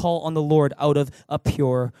those who call on the Lord out of a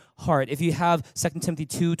pure heart. If you have 2 Timothy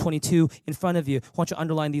 2:22 in front of you, I want you to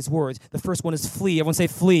underline these words. The first one is flee. Everyone say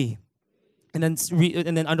flee. And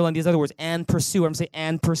then underline these other words, and pursue. Everyone say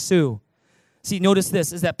and pursue. See, notice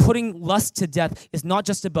this, is that putting lust to death is not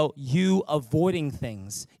just about you avoiding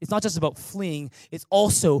things. It's not just about fleeing. It's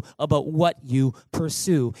also about what you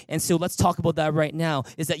pursue. And so let's talk about that right now,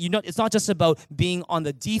 is that it's not just about being on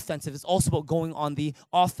the defensive. It's also about going on the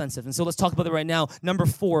offensive. And so let's talk about that right now. Number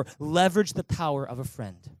 4, leverage the power of a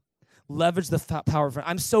friend. Leverage the power of a friend.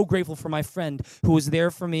 I'm so grateful for my friend who was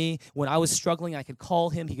there for me when I was struggling. I could call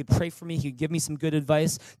him. He could pray for me. He could give me some good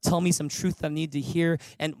advice, tell me some truth that I need to hear.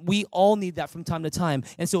 And we all need that from time to time.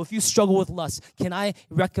 And so if you struggle with lust, can I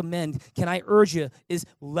urge you, is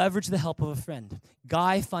leverage the help of a friend.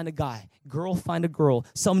 Guy, find a guy. Girl, find a girl.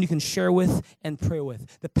 Someone you can share with and pray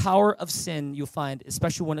with. The power of sin, you'll find,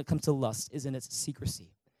 especially when it comes to lust, is in its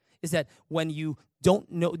secrecy. Is that when you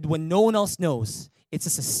don't know, when no one else knows, it's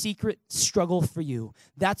just a secret struggle for you.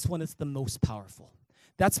 That's when it's the most powerful.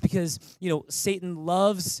 That's because, Satan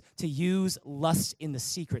loves to use lust in the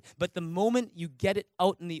secret. But the moment you get it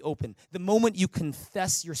out in the open, the moment you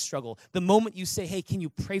confess your struggle, the moment you say, hey, can you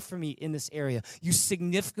pray for me in this area, you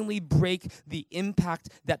significantly break the impact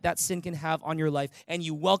that sin can have on your life, and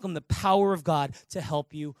you welcome the power of God to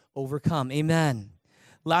help you overcome. Amen.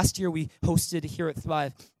 Last year, we hosted here at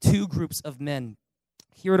Thrive 2 groups of men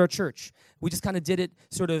here at our church. We just kind of did it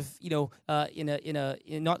sort of,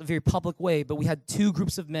 in not a very public way, but we had 2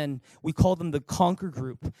 groups of men. We called them the Conquer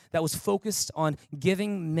Group, that was focused on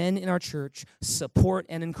giving men in our church support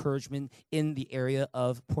and encouragement in the area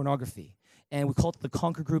of pornography. And we call it the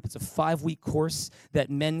Conquer Group. It's a 5-week course that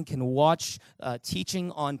men can watch,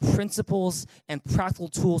 teaching on principles and practical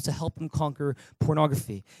tools to help them conquer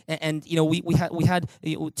pornography. And we had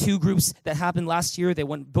 2 groups that happened last year. They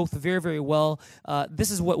went both very, very well.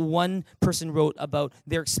 This is what one person wrote about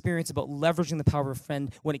their experience about leveraging the power of a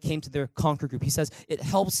friend when it came to their Conquer Group. He says, it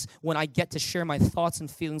helps when I get to share my thoughts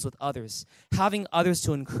and feelings with others. Having others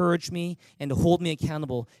to encourage me and to hold me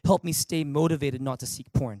accountable help me stay motivated not to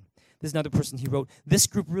seek porn. There's another person, he wrote, this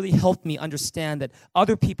group really helped me understand that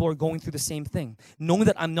other people are going through the same thing. Knowing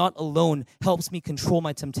that I'm not alone helps me control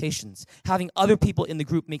my temptations. Having other people in the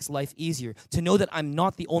group makes life easier. To know that I'm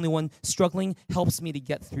not the only one struggling helps me to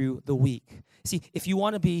get through the week. See, if you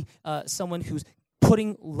want to be someone who's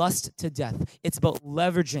putting lust to death, it's about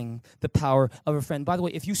leveraging the power of a friend. By the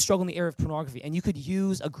way, if you struggle in the area of pornography and you could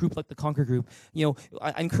use a group like the Conquer Group,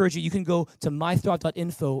 I encourage you can go to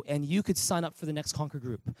mythrive.info and you could sign up for the next Conquer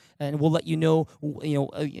Group. And we'll let you know,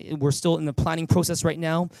 we're still in the planning process right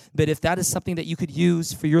now, but if that is something that you could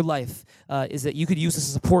use for your life, is that you could use as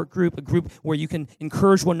a support group, a group where you can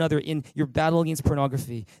encourage one another in your battle against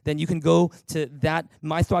pornography, then you can go to that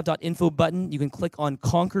mythrive.info button, you can click on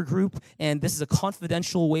Conquer Group, and this is a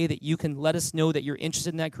confidential way that you can let us know that you're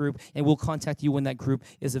interested in that group, and we'll contact you when that group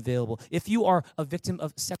is available. If you are a victim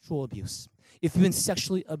of sexual abuse, if you've been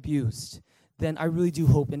sexually abused, then I really do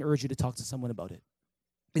hope and urge you to talk to someone about it.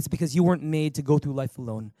 It's because you weren't made to go through life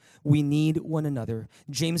alone. We need one another.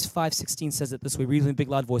 James 5:16 says it this way. Read it in a big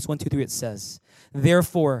loud voice. 1, 2, 3, it says,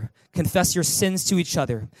 "Therefore, confess your sins to each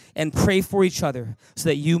other and pray for each other so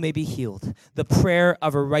that you may be healed. The prayer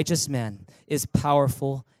of a righteous man is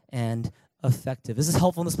powerful and effective." Is this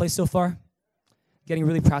helpful in this place so far? Getting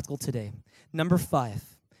really practical today. Number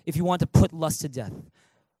 5, if you want to put lust to death,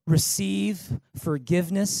 receive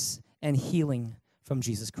forgiveness and healing from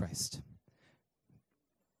Jesus Christ.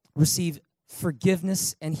 Receive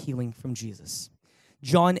forgiveness and healing from Jesus.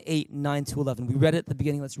 John 8:9-11. We read it at the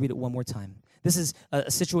beginning. Let's read it one more time. This is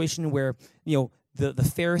a situation where,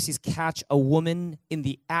 the Pharisees catch a woman in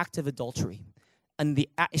the act of adultery. And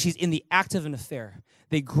she's in the act of an affair.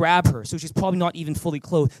 They grab her, so she's probably not even fully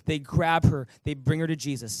clothed. They grab her, they bring her to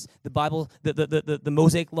Jesus. The Bible, the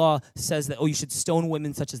Mosaic law says that, you should stone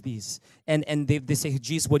women such as these. And they say,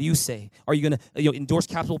 Jesus, what do you say? Are you going to endorse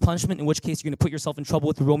capital punishment, in which case you're going to put yourself in trouble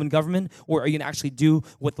with the Roman government? Or are you going to actually do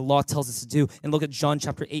what the law tells us to do? And look at John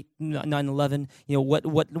chapter 8, 9, 11.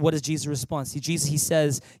 What is Jesus' response? He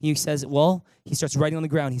says, he starts writing on the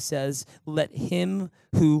ground. He says, "Let him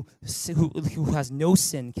who has no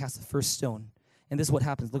sin cast the first stone." And this is what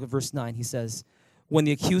happens. Look at verse 9. He says, "When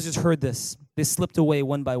the accusers heard this, they slipped away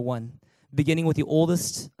one by one, beginning with the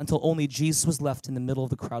oldest, until only Jesus was left in the middle of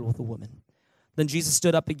the crowd with the woman. Then Jesus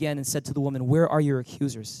stood up again and said to the woman, 'Where are your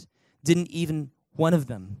accusers? Didn't even one of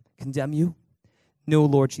them condemn you?' 'No,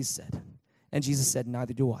 Lord,' she said. And Jesus said,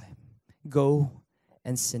 'Neither do I. Go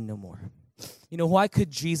and sin no more.'" Why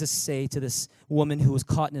could Jesus say to this woman who was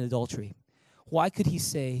caught in adultery, why could he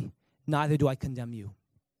say, "Neither do I condemn you"?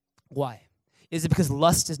 Why? Is it because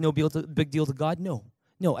lust is no big deal to God? No.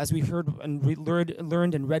 No, as we heard and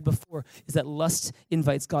learned and read before, is that lust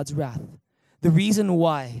invites God's wrath. The reason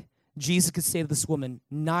why Jesus could say to this woman,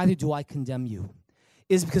 "Neither do I condemn you,"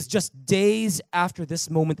 is because just days after this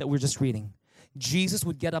moment that we're just reading, Jesus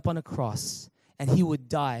would get up on a cross and he would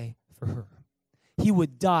die for her. He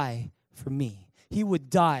would die for me. He would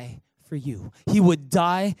die for you. He would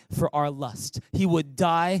die for our lust. He would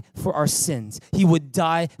die for our sins. He would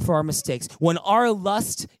die for our mistakes. When our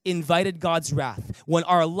lust invited God's wrath, when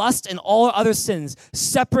our lust and all our other sins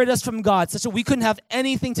separated us from God such that we couldn't have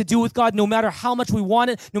anything to do with God no matter how much we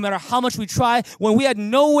wanted, no matter how much we tried, when we had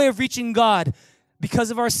no way of reaching God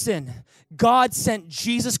because of our sin, God sent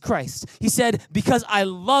Jesus Christ. He said, "Because I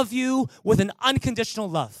love you with an unconditional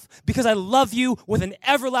love. Because I love you with an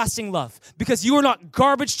everlasting love. Because you are not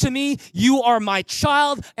garbage to me. You are my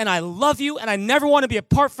child, and I love you, and I never want to be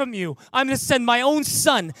apart from you. I'm going to send my own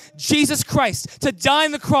son, Jesus Christ, to die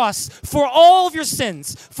on the cross for all of your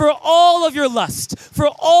sins, for all of your lust, for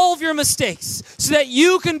all of your mistakes, so that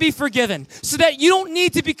you can be forgiven, so that you don't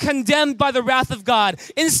need to be condemned by the wrath of God.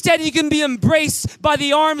 Instead, you can be embraced by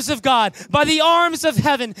the arms of God, by the arms of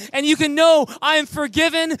heaven, and you can know, I am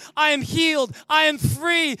forgiven, I am healed, I am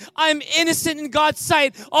free, I am innocent in God's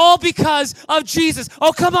sight, all because of Jesus.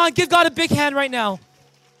 Oh, come on, give God a big hand right now.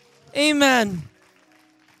 Amen.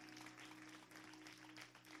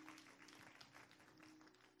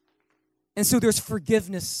 And so there's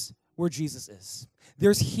forgiveness where Jesus is.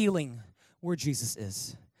 There's healing where Jesus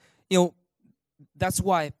is. That's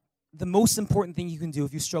why the most important thing you can do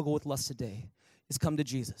if you struggle with lust today is come to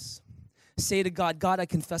Jesus. Say to God, "God, I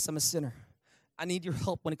confess I'm a sinner. I need your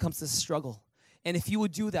help when it comes to this struggle." And if you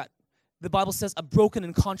would do that, the Bible says a broken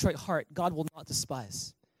and contrite heart God will not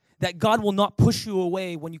despise. That God will not push you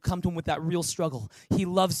away when you come to him with that real struggle. He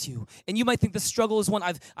loves you. And you might think the struggle is one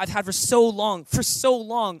I've had for so long. For so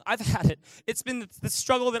long, I've had it. It's been the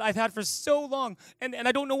struggle that I've had for so long, and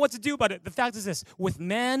I don't know what to do about it. The fact is this: with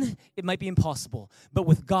man, it might be impossible. But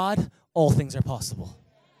with God, all things are possible.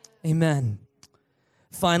 Amen.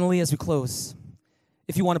 Finally, as we close,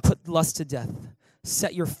 if you want to put lust to death,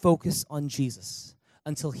 set your focus on Jesus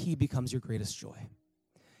until he becomes your greatest joy.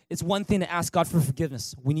 It's one thing to ask God for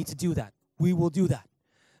forgiveness. We need to do that. We will do that.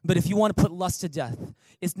 But if you want to put lust to death,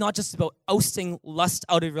 it's not just about ousting lust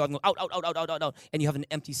out of your life, out, and you have an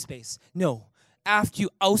empty space. No. After you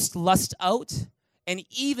oust lust out, and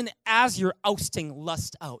even as you're ousting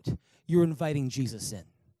lust out, you're inviting Jesus in.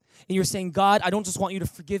 And you're saying, "God, I don't just want you to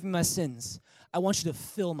forgive me my sins. I want you to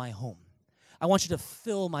fill my home. I want you to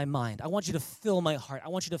fill my mind. I want you to fill my heart. I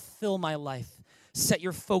want you to fill my life." Set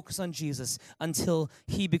your focus on Jesus until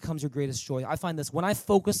he becomes your greatest joy. I find this: when I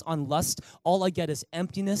focus on lust, all I get is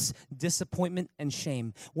emptiness, disappointment, and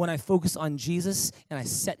shame. When I focus on Jesus and I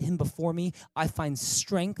set him before me, I find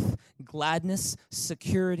strength, gladness,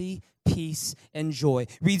 security, peace, and joy.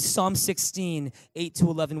 Read Psalm 16,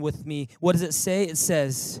 8-11 with me. What does it say? It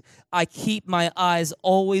says, "I keep my eyes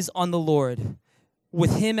always on the Lord,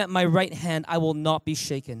 With him at my right hand, I will not be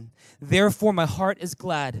shaken. Therefore, my heart is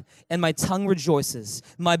glad, and my tongue rejoices.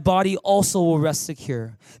 My body also will rest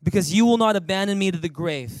secure, because you will not abandon me to the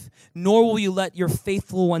grave, nor will you let your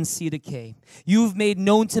faithful one see decay. You have made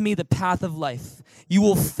known to me the path of life. You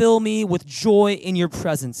will fill me with joy in your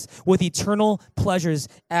presence, with eternal pleasures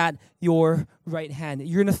at your right hand.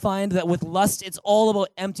 You're going to find that with lust, it's all about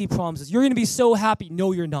empty promises. You're going to be so happy.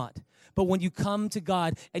 No, you're not. But when you come to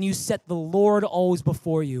God and you set the Lord always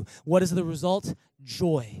before you, what is the result?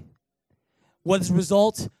 Joy. What is the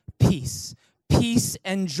result? Peace. Peace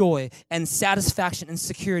and joy and satisfaction and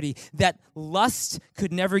security that lust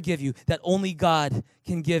could never give you, that only God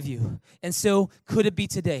can give you. And so, could it be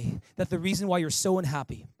today that the reason why you're so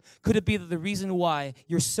unhappy, could it be that the reason why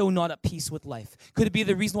you're so not at peace with life, could it be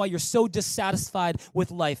the reason why you're so dissatisfied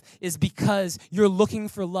with life is because you're looking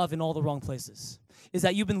for love in all the wrong places? Is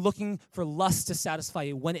that you've been looking for lust to satisfy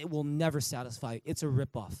you when it will never satisfy you. It's a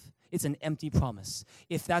ripoff. It's an empty promise.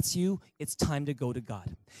 If that's you, it's time to go to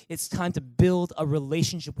God. It's time to build a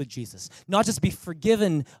relationship with Jesus. Not just be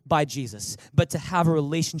forgiven by Jesus, but to have a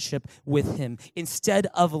relationship with him. Instead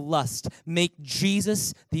of lust, make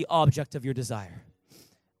Jesus the object of your desire.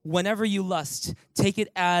 Whenever you lust, take it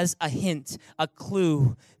as a hint, a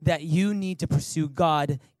clue that you need to pursue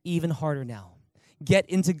God even harder now. Get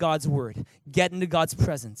into God's word. Get into God's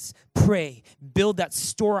presence. Pray. Build that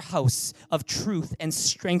storehouse of truth and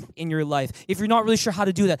strength in your life. If you're not really sure how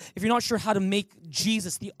to do that, if you're not sure how to make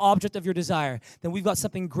Jesus the object of your desire, then we've got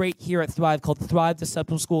something great here at Thrive called Thrive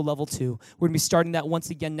Disciple School Level 2. We're going to be starting that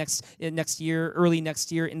once again next year, early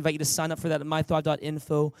next year. Invite you to sign up for that at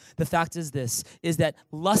mythrive.info. The fact is this, is that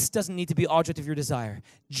lust doesn't need to be the object of your desire.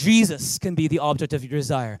 Jesus can be the object of your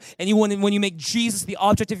desire. And when you make Jesus the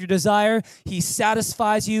object of your desire, he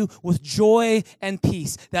satisfies you with joy and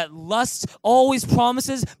peace that lust always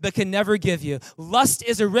promises but can never give you. Lust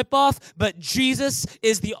is a ripoff, but Jesus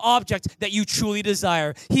is the object that you truly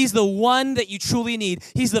desire. He's the one that you truly need.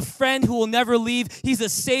 He's the friend who will never leave. He's the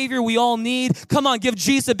Savior we all need. Come on, give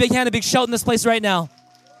Jesus a big hand, a big shout in this place right now.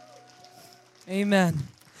 Amen.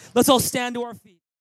 Let's all stand to our feet.